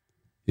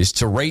 is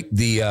to rate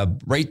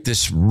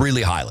this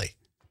really highly.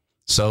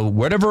 So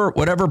whatever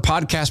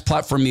podcast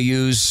platform you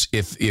use,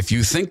 if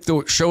you think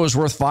the show is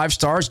worth 5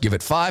 stars, give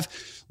it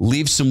 5.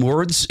 Leave some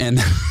words and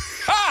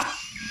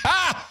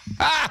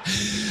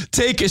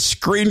take a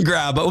screen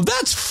grab. Oh,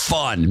 that's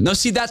fun. No,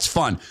 see, that's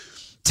fun.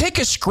 Take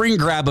a screen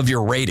grab of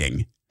your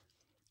rating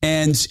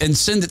and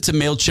send it to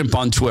MailChimp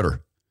on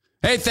Twitter.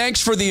 Hey, thanks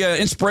for the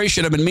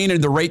inspiration. I've been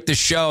meaning to rate this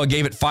show. I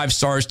gave it 5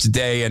 stars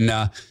today,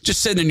 and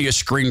just sending you a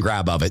screen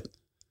grab of it.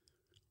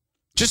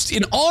 Just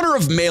in honor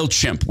of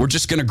MailChimp, we're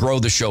just going to grow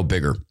the show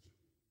bigger.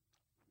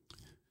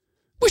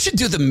 We should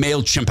do the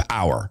MailChimp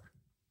hour.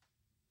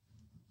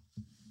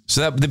 So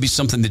that would be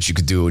something that you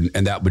could do,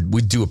 and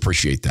we do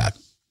appreciate that.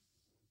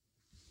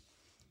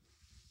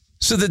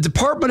 So the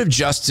Department of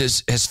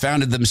Justice has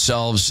founded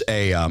themselves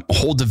a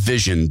whole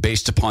division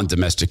based upon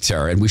domestic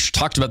terror. And we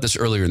talked about this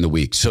earlier in the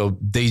week. So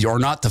they are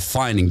not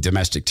defining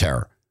domestic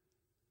terror.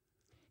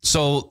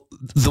 So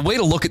the way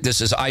to look at this,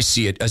 as I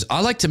see it, as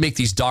I like to make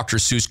these Dr.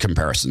 Seuss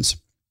comparisons.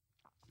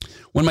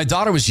 When my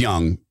daughter was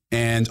young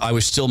and I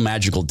was still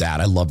magical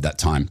dad, I loved that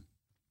time.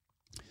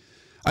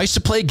 I used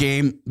to play a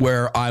game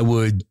where I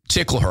would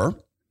tickle her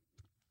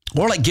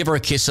or like give her a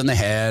kiss on the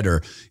head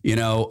or,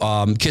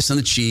 kiss on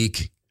the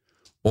cheek.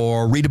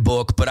 Or read a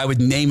book, but I would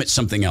name it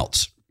something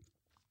else.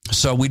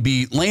 So we'd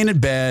be laying in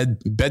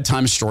bed,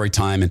 bedtime, story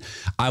time, and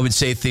I would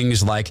say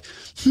things like,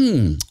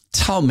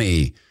 tell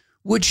me,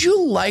 would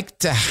you like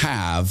to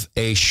have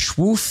a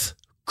schwoof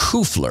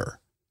koofler?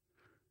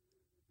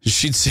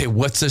 She'd say,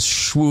 what's a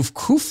schwoof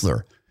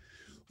koofler?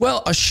 Well,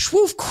 a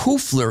schwoof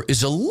koofler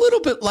is a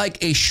little bit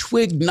like a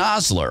schwig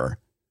nozzler,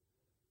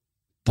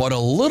 but a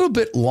little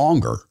bit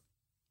longer.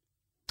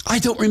 I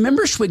don't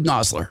remember schwig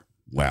nozzler.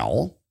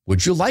 Well,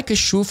 would you like a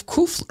schwoof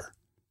koofler?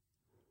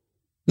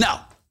 No.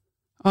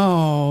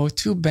 Oh,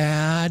 too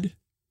bad.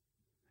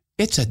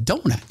 It's a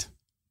donut.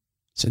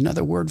 It's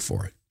another word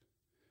for it.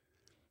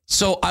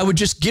 So I would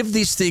just give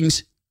these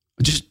things,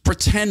 just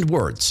pretend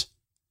words.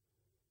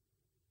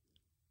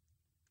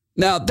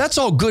 Now, that's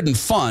all good and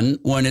fun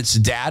when it's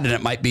dad, and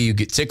it might be you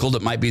get tickled.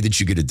 It might be that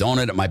you get a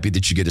donut. It might be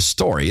that you get a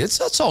story.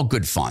 That's all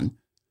good fun.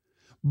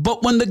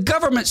 But when the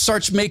government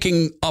starts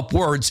making up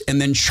words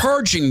and then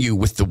charging you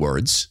with the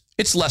words,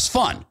 it's less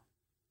fun.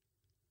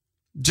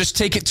 Just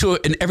take it to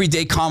an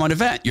everyday common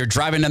event. You're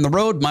driving down the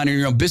road, minding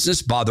your own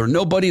business, bother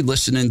nobody,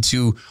 listening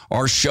to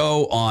our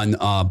show on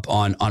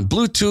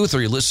Bluetooth, or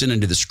you're listening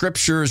to the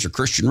scriptures or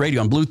Christian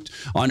radio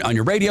on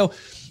your radio,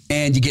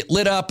 and you get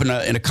lit up and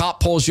a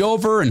cop pulls you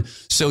over. And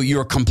so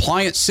you're a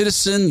compliant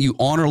citizen. You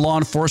honor law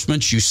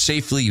enforcement. You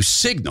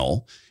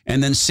signal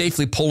and then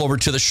safely pull over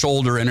to the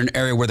shoulder in an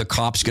area where the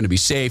cop's going to be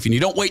safe. And you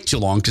don't wait too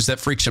long because that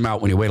freaks him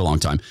out when you wait a long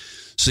time.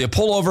 So you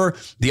pull over,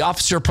 the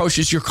officer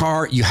approaches your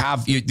car, you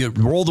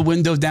roll the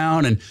window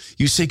down and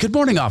you say, good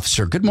morning,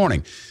 officer. Good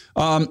morning.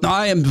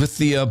 I am with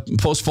the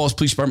Post Falls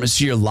Police Department.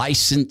 See your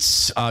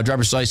license,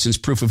 driver's license,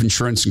 proof of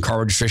insurance, and car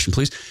registration,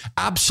 please.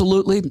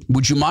 Absolutely.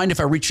 Would you mind if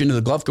I reach into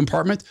the glove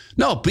compartment?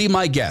 No, be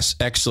my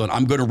guest. Excellent.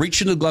 I'm going to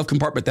reach into the glove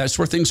compartment. That's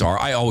where things are.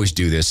 I always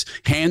do this.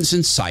 Hands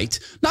in sight.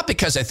 Not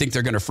because I think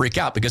they're going to freak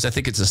out, because I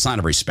think it's a sign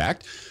of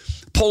respect.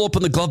 Pull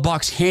open the glove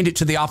box, hand it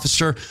to the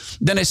officer.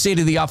 Then I say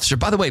to the officer,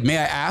 by the way, may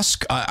I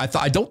ask,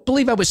 I don't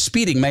believe I was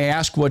speeding. May I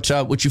ask what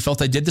you felt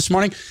I did this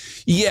morning?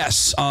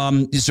 Yes.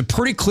 It's a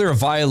pretty clear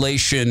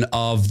violation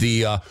of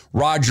the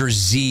Roger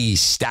Z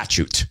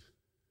statute.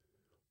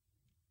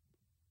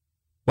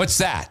 What's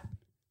that?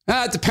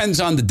 It depends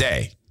on the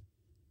day.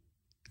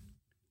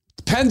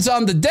 Depends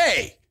on the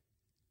day.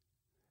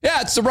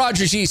 Yeah, it's the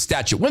Roger Z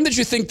statute. When did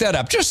you think that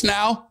up? Just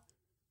now.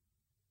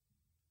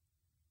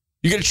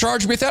 You going to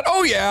charge me with that?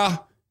 Oh, yeah.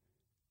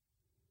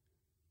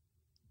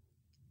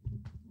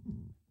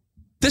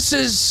 This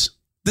is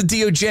the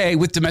DOJ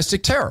with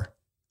domestic terror.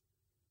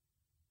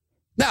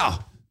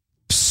 Now,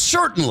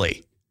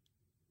 certainly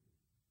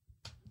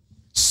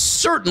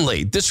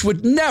certainly this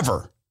would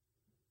never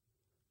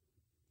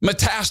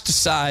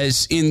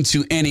metastasize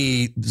into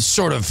any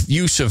sort of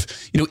use of,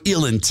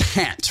 ill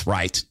intent,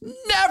 right?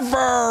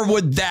 Never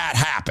would that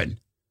happen.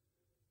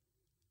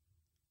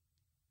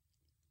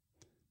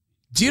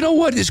 Do you know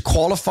what is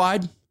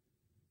qualified?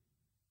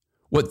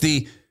 What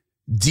the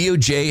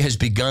DOJ has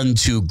begun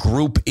to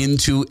group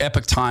into?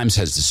 Epoch Times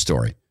has the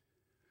story.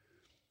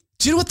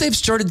 Do you know what they've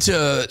started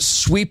to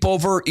sweep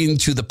over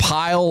into the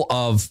pile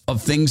of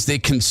things they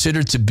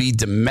consider to be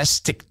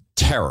domestic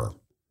terror?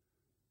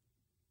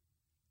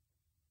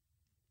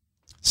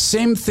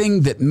 Same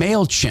thing that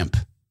MailChimp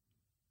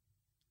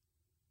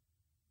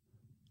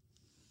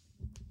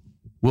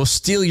will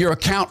steal your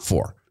account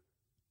for.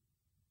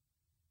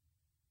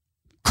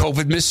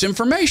 COVID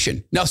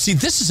misinformation. Now, see,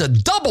 this is a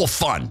double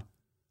fun.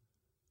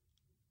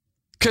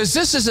 Because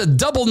this is a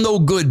double no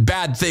good,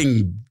 bad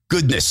thing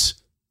goodness.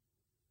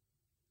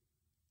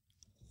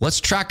 Let's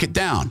track it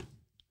down.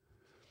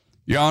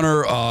 Your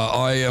Honor,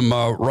 I am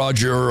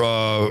Roger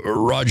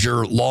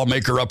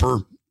Lawmaker Upper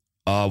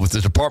with the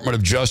Department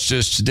of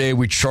Justice. Today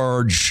we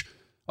charge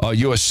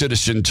U.S.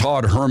 citizen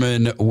Todd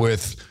Herman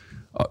with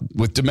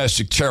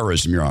domestic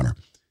terrorism, Your Honor.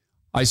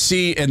 I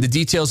see, and the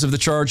details of the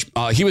charge,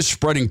 he was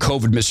spreading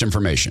COVID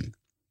misinformation.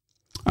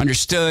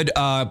 Understood.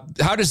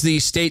 How does the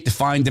state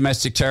define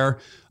domestic terror?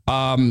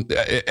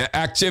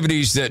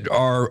 Activities that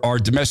are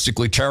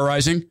domestically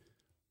terrorizing.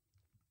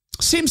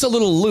 Seems a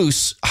little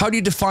loose. How do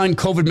you define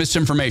COVID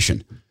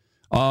misinformation?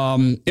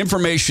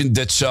 Information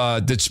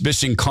that's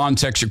missing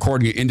context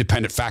according to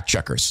independent fact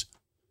checkers.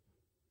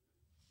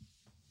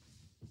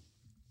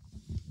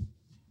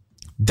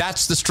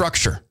 That's the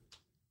structure.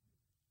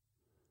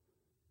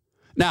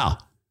 Now,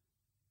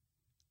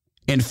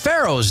 in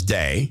Pharaoh's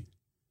day,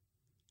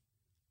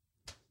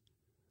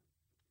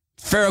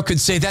 Pharaoh could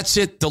say, that's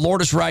it. The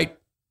Lord is right.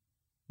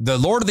 The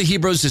Lord of the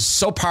Hebrews is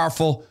so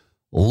powerful.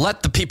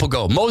 Let the people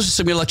go. Moses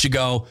said, we let you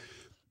go.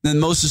 Then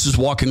Moses is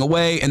walking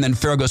away. And then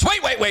Pharaoh goes,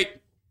 wait.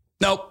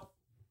 Nope.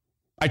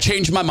 I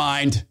changed my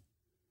mind.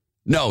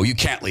 No, you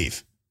can't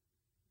leave.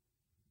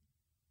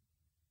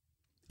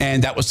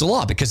 And that was the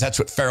law because that's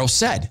what Pharaoh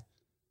said.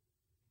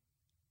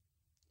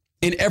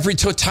 In every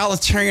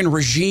totalitarian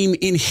regime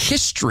in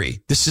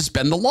history, this has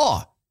been the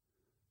law.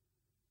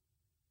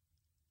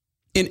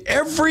 In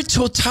every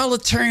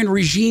totalitarian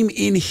regime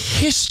in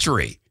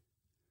history,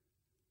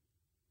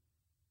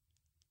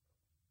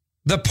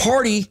 the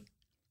party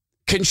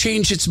can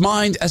change its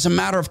mind as a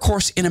matter of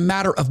course in a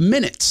matter of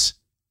minutes.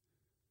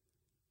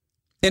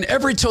 In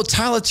every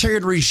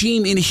totalitarian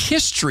regime in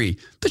history,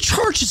 the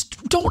charges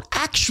don't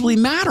actually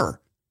matter.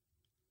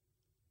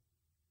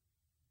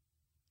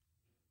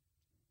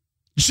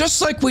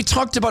 Just like we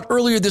talked about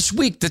earlier this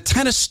week, the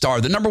tennis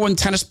star, the number one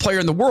tennis player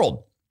in the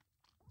world.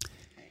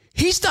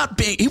 He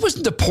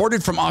wasn't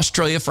deported from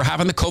Australia for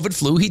having the COVID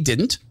flu. He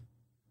didn't.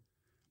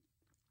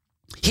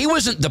 He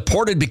wasn't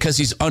deported because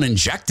he's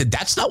uninjected.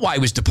 That's not why he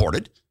was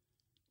deported.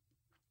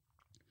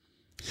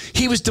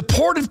 He was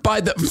deported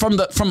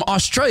from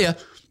Australia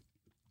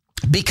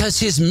because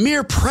his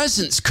mere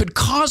presence could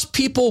cause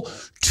people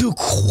to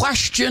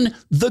question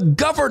the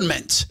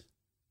government.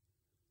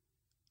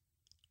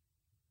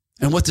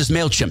 And what does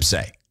MailChimp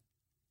say?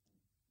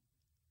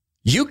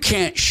 You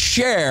can't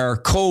share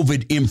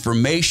COVID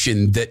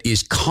information that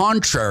is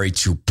contrary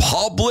to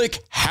public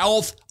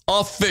health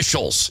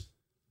officials.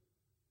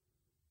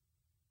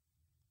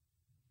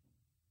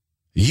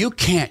 You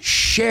can't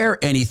share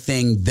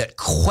anything that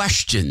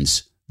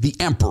questions the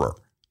emperor.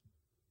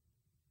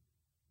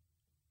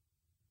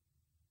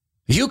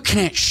 You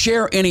can't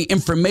share any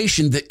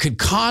information that could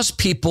cause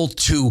people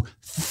to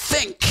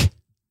think.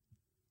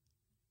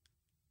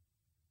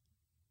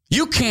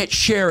 You can't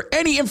share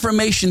any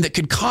information that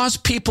could cause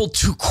people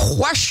to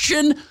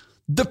question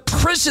the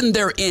prison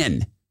they're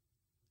in.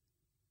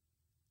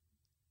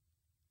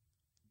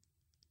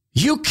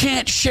 You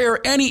can't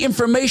share any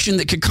information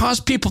that could cause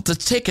people to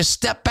take a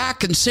step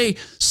back and say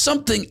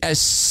something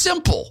as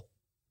simple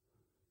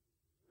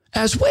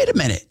as, wait a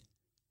minute.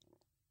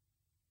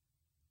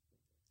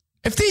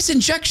 If these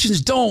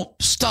injections don't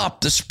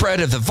stop the spread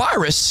of the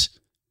virus,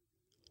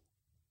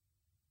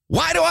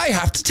 why do I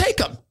have to take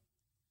them?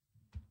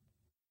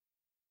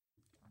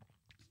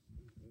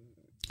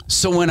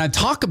 So when I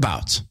talk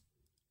about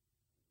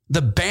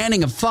the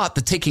banning of thought,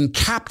 the taking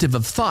captive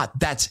of thought,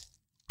 that's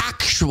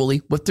actually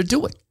what they're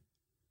doing.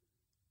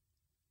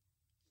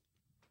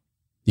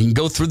 You can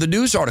go through the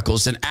news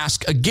articles and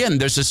ask again.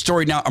 There's a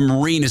story now. A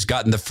Marine has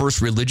gotten the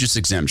first religious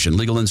exemption.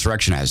 Legal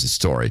Insurrection has the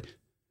story.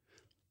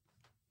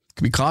 It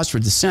could be cause for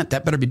dissent.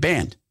 That better be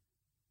banned.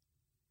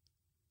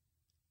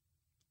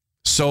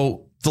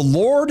 So the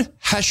Lord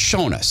has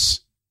shown us,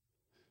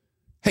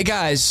 hey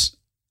guys,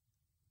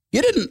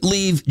 you didn't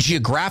leave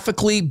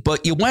geographically,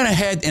 but you went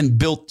ahead and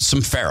built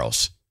some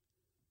pharaohs.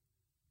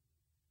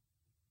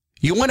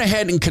 You went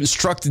ahead and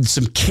constructed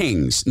some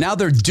kings. Now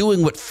they're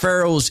doing what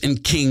pharaohs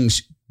and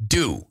kings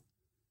do.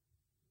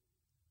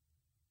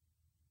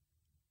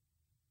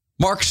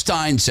 Mark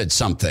Stein said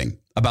something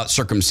about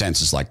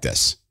circumstances like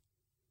this.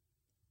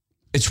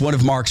 It's one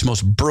of Mark's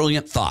most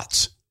brilliant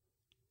thoughts.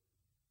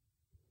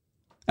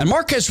 And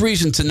Mark has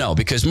reason to know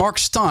because Mark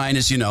Stein,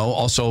 as you know,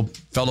 also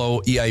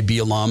fellow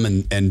EIB alum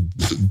and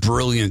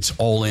brilliant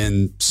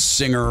all-in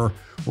singer,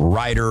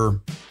 writer,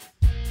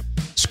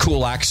 his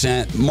cool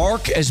accent.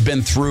 Mark has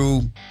been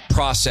through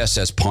process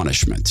as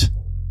punishment.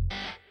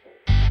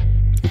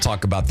 We'll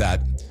talk about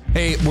that.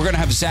 Hey, we're going to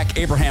have Zach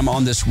Abraham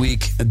on this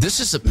week. This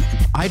is,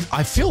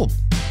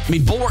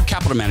 Bulwark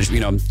Capital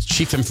Management,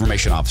 Chief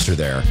Information Officer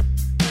there.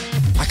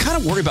 I kind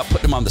of worry about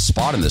putting him on the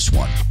spot in this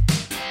one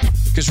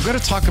because we're going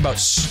to talk about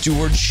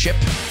stewardship.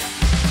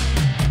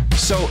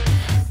 So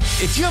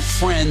if you have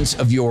friends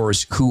of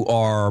yours who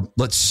are,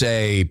 let's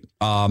say,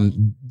 how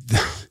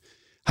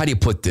do you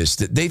put this?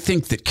 That they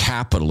think that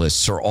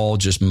capitalists are all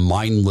just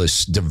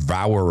mindless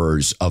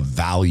devourers of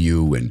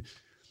value. And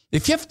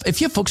if you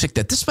have folks like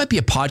that, this might be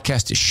a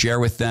podcast to share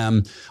with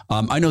them.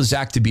 I know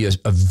Zach to be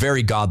a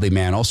very godly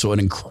man, also an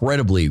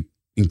incredibly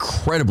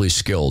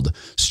skilled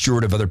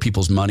steward of other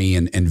people's money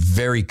and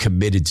very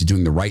committed to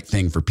doing the right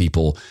thing for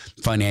people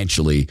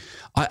financially.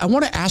 I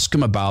want to ask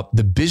him about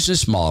the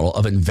business model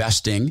of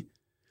investing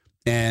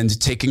and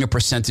taking a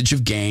percentage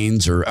of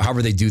gains or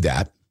however they do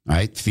that,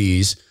 right?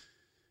 Fees.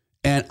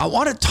 And I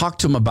want to talk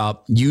to him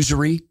about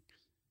usury.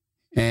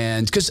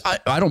 And because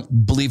I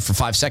don't believe for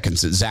 5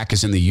 seconds that Zach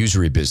is in the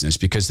usury business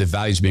because the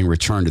value is being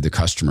returned to the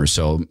customer.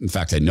 So in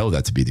fact, I know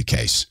that to be the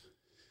case.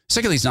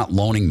 Secondly, he's not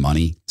loaning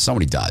money.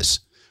 Somebody does.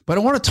 But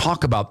I want to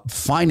talk about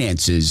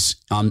finances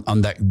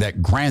on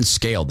that grand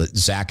scale that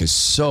Zach is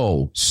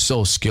so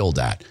skilled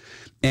at.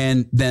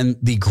 And then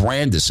the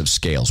grandest of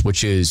scales,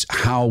 which is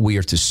how we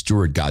are to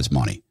steward God's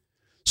money.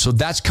 So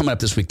that's coming up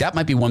this week. That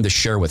might be one to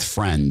share with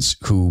friends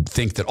who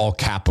think that all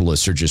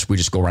capitalists are we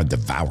just go around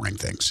devouring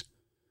things.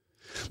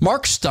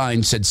 Mark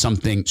Stein said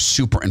something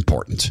super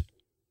important.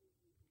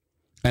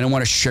 And I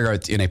want to share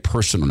it in a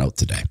personal note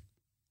today.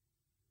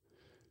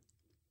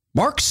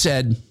 Mark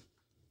said,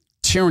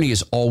 tyranny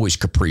is always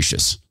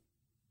capricious.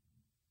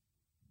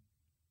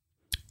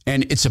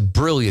 And it's a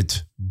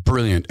brilliant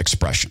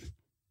expression.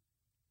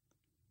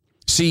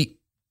 See,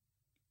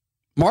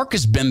 Mark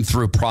has been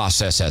through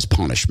process as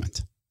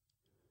punishment.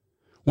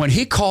 When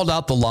he called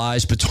out the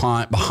lies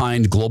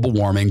behind global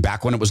warming,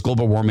 back when it was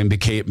global warming,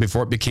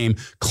 before it became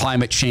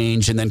climate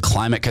change and then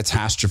climate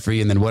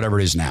catastrophe and then whatever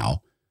it is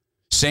now,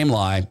 same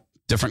lie,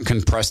 different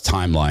compressed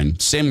timeline,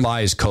 same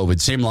lie as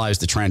COVID, same lie as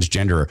the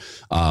transgender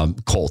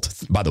cult,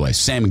 by the way,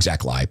 same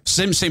exact lie,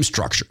 same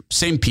structure,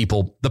 same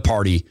people, the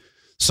party,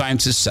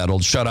 science is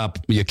settled, shut up,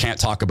 you can't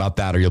talk about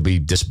that or you'll be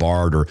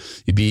disbarred or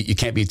you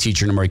can't be a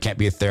teacher anymore, you can't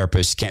be a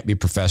therapist, you can't be a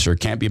professor,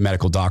 can't be a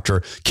medical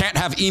doctor, can't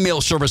have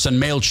email service on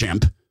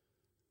MailChimp.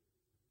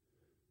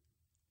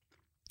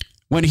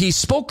 When he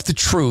spoke the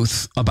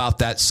truth about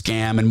that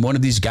scam and one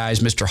of these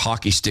guys, Mr.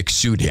 Hockey Stick,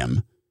 sued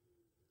him,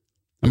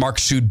 and Mark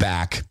sued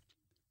back,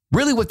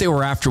 really what they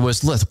were after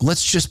was,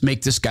 let's just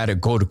make this guy to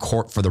go to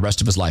court for the rest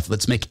of his life.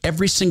 Let's make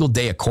every single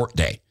day a court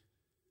day.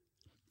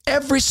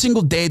 Every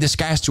single day, this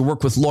guy has to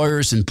work with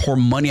lawyers and pour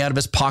money out of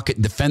his pocket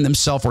and defend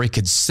himself, or he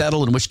could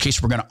settle, in which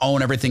case we're going to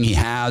own everything he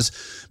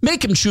has.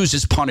 Make him choose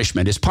his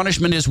punishment. His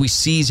punishment is we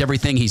seize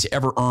everything he's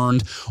ever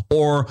earned,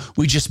 or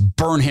we just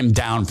burn him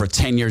down for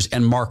 10 years.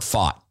 And Mark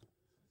fought.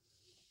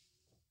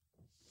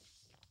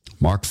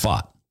 Mark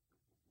fought.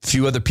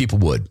 Few other people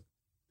would.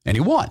 And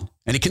he won.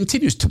 And he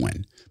continues to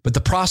win. But the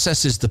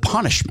process is the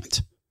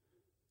punishment.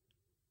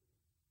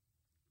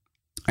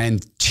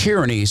 And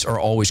tyrannies are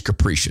always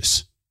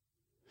capricious.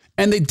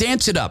 And they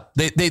dance it up.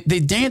 They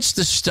dance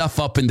the stuff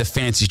up into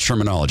fancy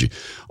terminology.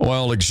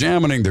 Well,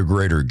 examining the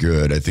greater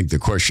good, I think the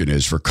question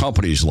is for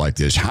companies like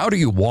this, how do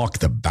you walk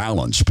the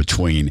balance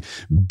between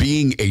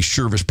being a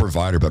service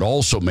provider, but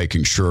also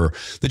making sure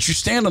that you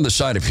stand on the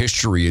side of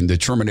history and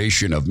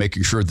determination of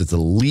making sure that the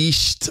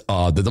least,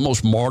 the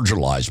most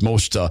marginalized,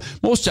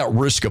 most at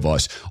risk of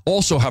us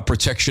also have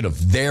protection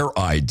of their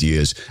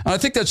ideas. And I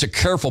think that's a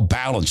careful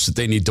balance that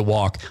they need to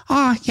walk.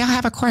 I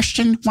have a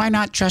question. Why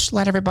not just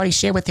let everybody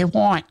say what they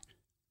want?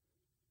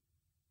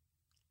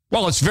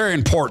 Well, it's very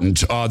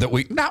important that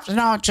we...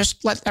 No,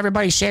 just let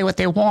everybody say what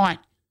they want.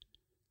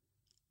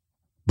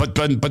 But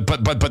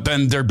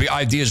then there'd be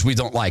ideas we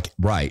don't like.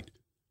 Right.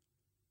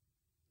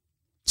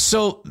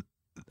 So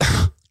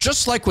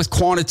just like with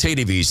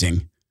quantitative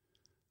easing,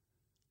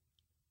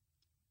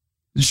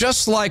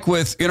 just like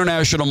with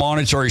international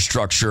monetary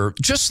structure,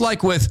 just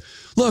like with,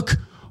 look,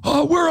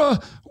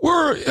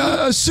 we're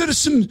a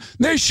citizen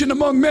nation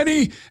among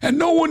many, and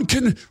no one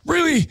can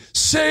really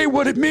say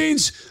what it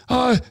means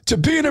to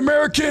be an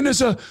American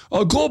as a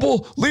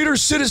global leader,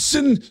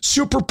 citizen,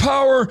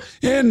 superpower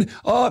in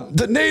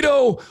the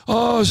NATO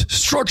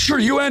structure,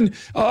 UN,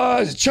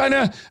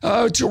 China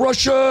to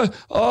Russia,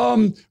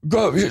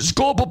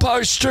 global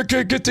powers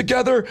get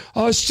together,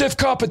 stiff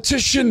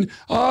competition.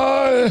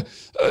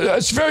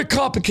 It's very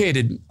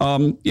complicated.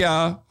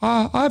 I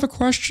have a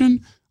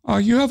question.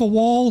 You have a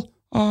wall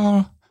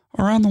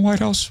around the White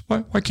House.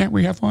 Why can't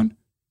we have one?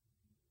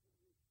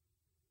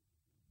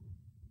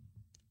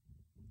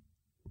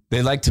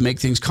 They like to make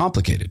things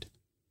complicated.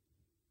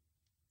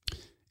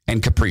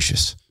 and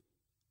capricious.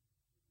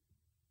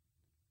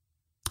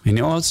 You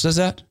know what else does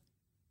that?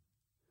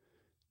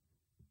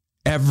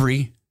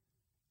 Every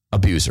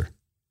abuser.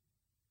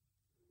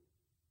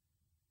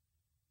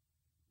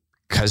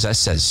 Because I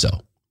says so.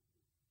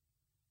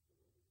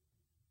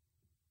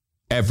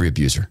 Every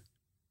abuser.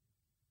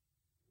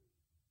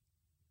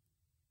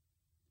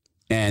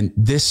 And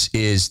this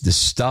is the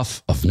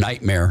stuff of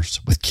nightmares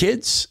with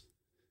kids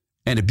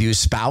and abused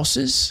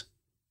spouses,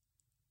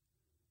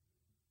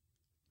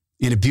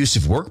 in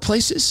abusive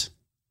workplaces.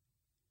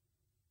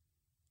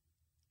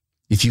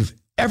 If you've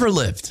ever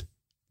lived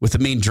with a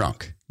mean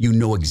drunk, you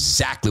know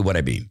exactly what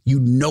I mean. You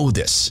know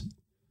this.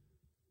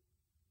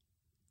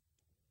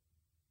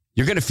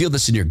 You're going to feel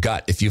this in your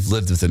gut if you've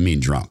lived with a mean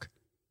drunk.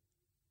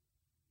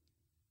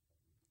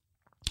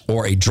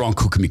 Or a drunk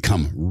who can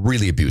become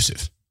really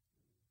abusive.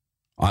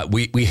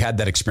 We had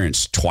that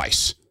experience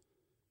twice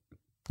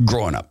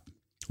growing up.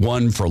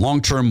 One for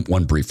long term,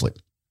 one briefly.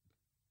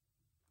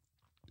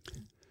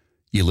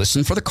 You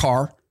listen for the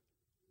car.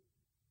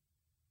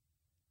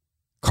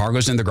 Car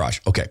goes in the garage.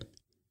 Okay.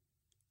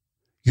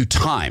 You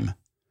time.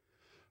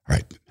 All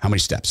right. How many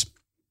steps?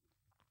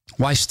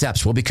 Why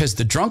steps? Well, because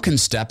the drunken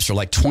steps are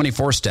like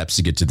 24 steps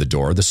to get to the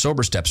door. The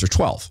sober steps are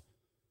 12.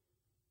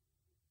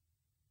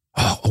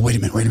 Oh, wait a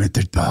minute.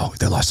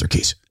 They lost their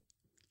keys.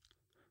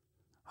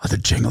 Oh, they're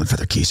jingling for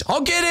their keys.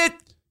 I'll get it.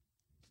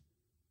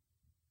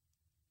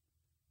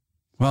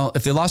 Well,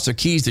 if they lost their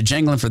keys, they're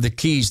jangling for the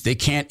keys. They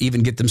can't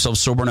even get themselves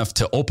sober enough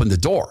to open the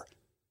door.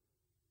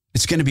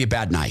 It's going to be a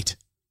bad night.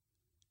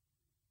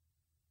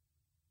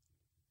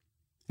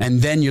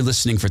 And then you're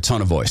listening for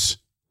tone of voice.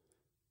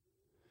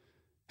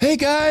 Hey,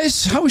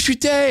 guys, how was your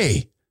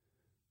day?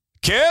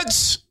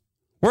 Kids,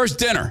 where's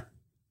dinner?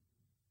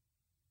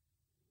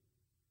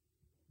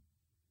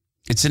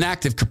 It's an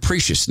act of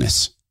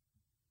capriciousness.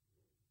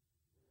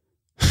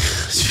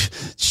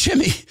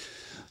 Jimmy,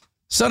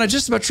 son, I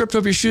just about tripped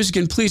over your shoes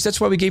again. Please,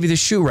 that's why we gave you the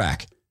shoe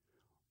rack.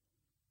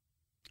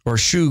 Or a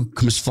shoe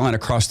comes flying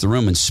across the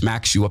room and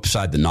smacks you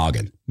upside the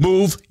noggin.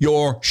 Move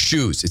your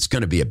shoes. It's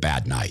going to be a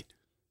bad night.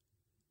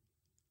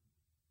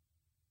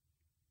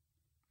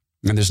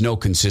 And there's no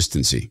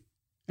consistency.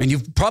 And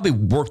you've probably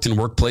worked in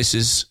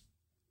workplaces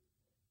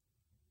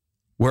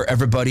where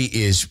everybody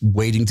is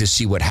waiting to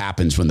see what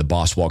happens when the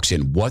boss walks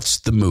in. What's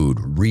the mood?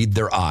 Read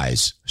their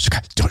eyes.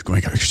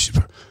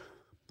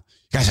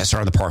 Guys, I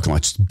started in the parking lot.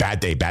 It's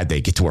bad day.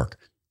 Get to work.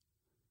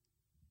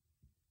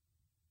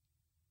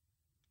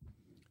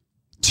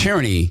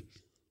 Tyranny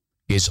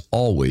is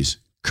always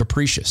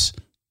capricious.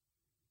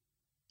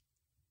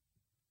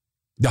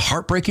 The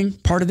heartbreaking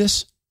part of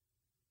this,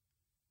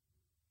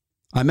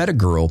 I met a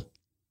girl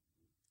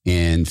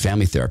in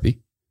family therapy.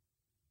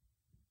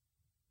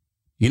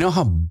 You know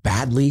how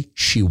badly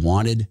she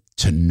wanted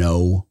to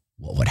know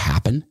what would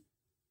happen?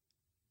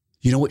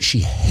 You know what she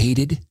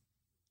hated?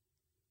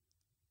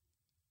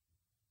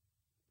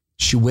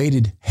 She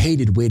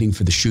hated waiting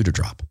for the shoe to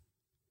drop.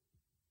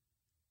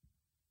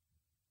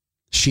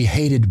 She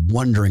hated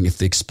wondering if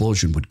the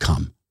explosion would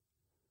come.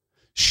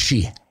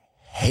 She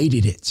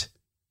hated it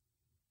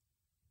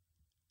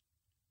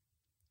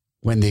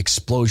when the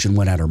explosion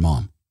went at her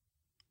mom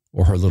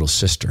or her little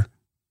sister.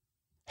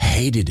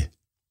 Hated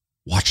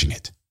watching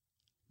it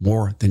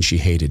more than she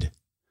hated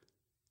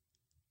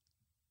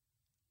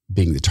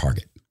being the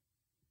target.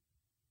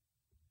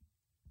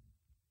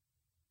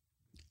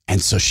 And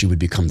so she would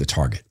become the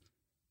target.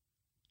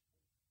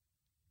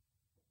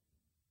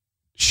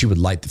 She would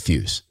light the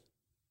fuse.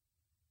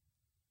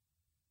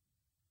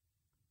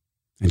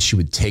 And she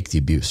would take the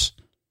abuse.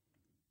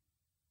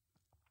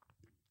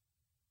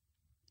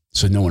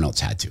 So no one else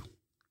had to.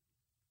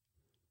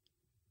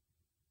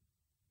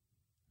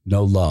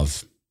 No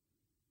love,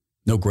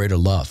 no greater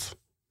love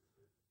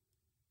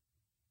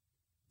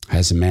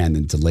has a man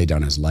than to lay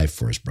down his life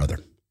for his brother,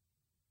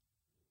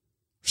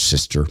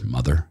 sister,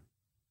 mother.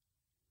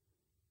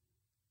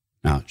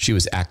 Now, she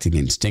was acting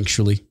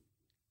instinctually.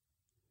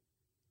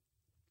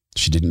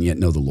 She didn't yet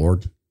know the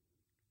Lord.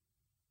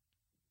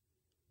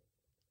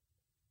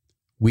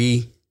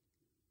 We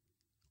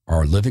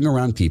are living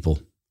around people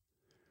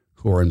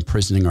who are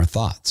imprisoning our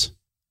thoughts.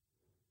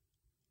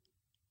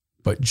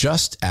 But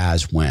just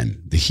as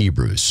when the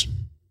Hebrews,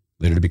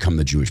 later to become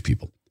the Jewish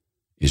people,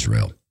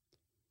 Israel,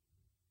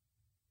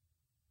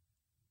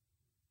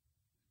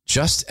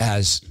 just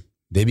as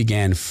they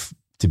began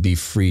to be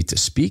free to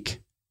speak,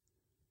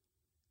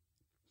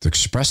 to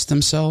express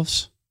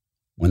themselves,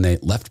 when they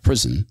left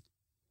prison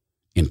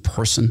in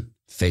person,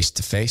 face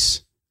to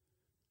face,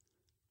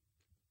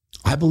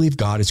 I believe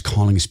God is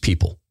calling his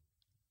people.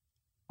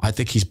 I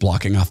think he's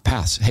blocking off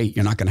paths. Hey,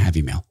 you're not going to have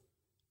email.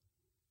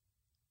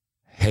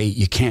 Hey,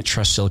 you can't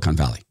trust Silicon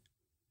Valley.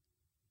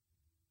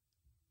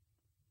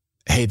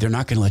 Hey, they're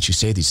not going to let you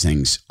say these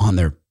things on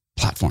their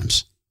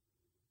platforms.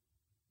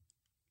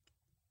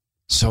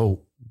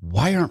 So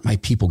why aren't my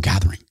people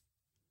gathering?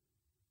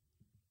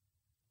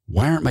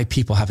 Why aren't my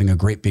people having a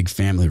great big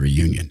family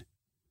reunion?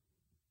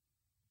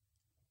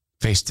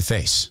 Face to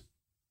face.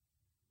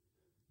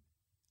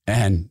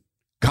 And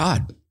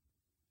God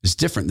is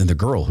different than the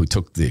girl who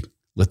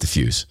lit the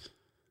fuse.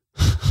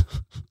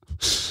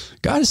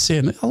 God is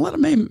saying, let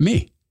them aim at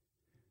me.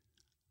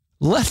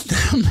 Let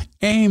them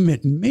aim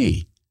at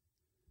me.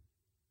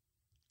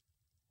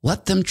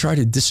 Let them try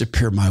to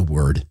disappear my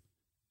word.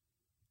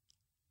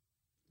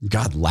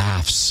 God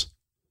laughs.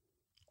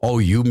 Oh,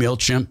 you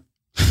MailChimp?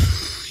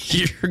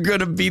 You're going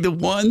to be the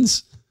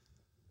ones?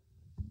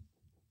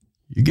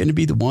 You're going to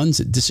be the ones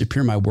that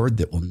disappear my word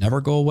that will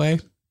never go away?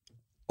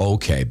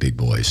 Okay, big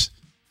boys.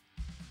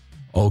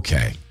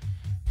 Okay.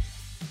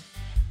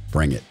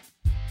 Bring it.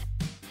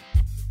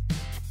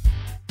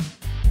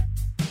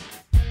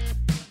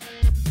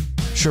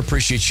 Sure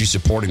appreciate you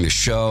supporting the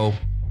show.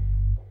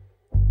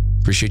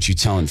 Appreciate you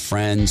telling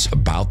friends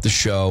about the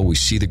show. We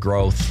see the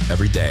growth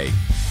every day,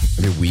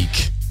 every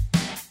week.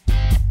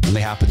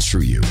 Only happens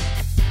through you.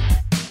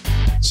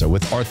 So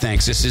with our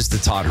thanks, this is the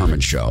Todd Herman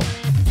Show.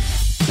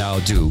 Now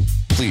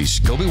please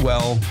go be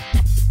well,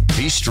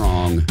 be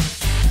strong,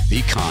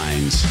 be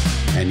kind,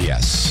 and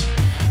yes,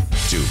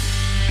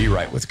 be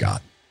right with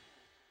God.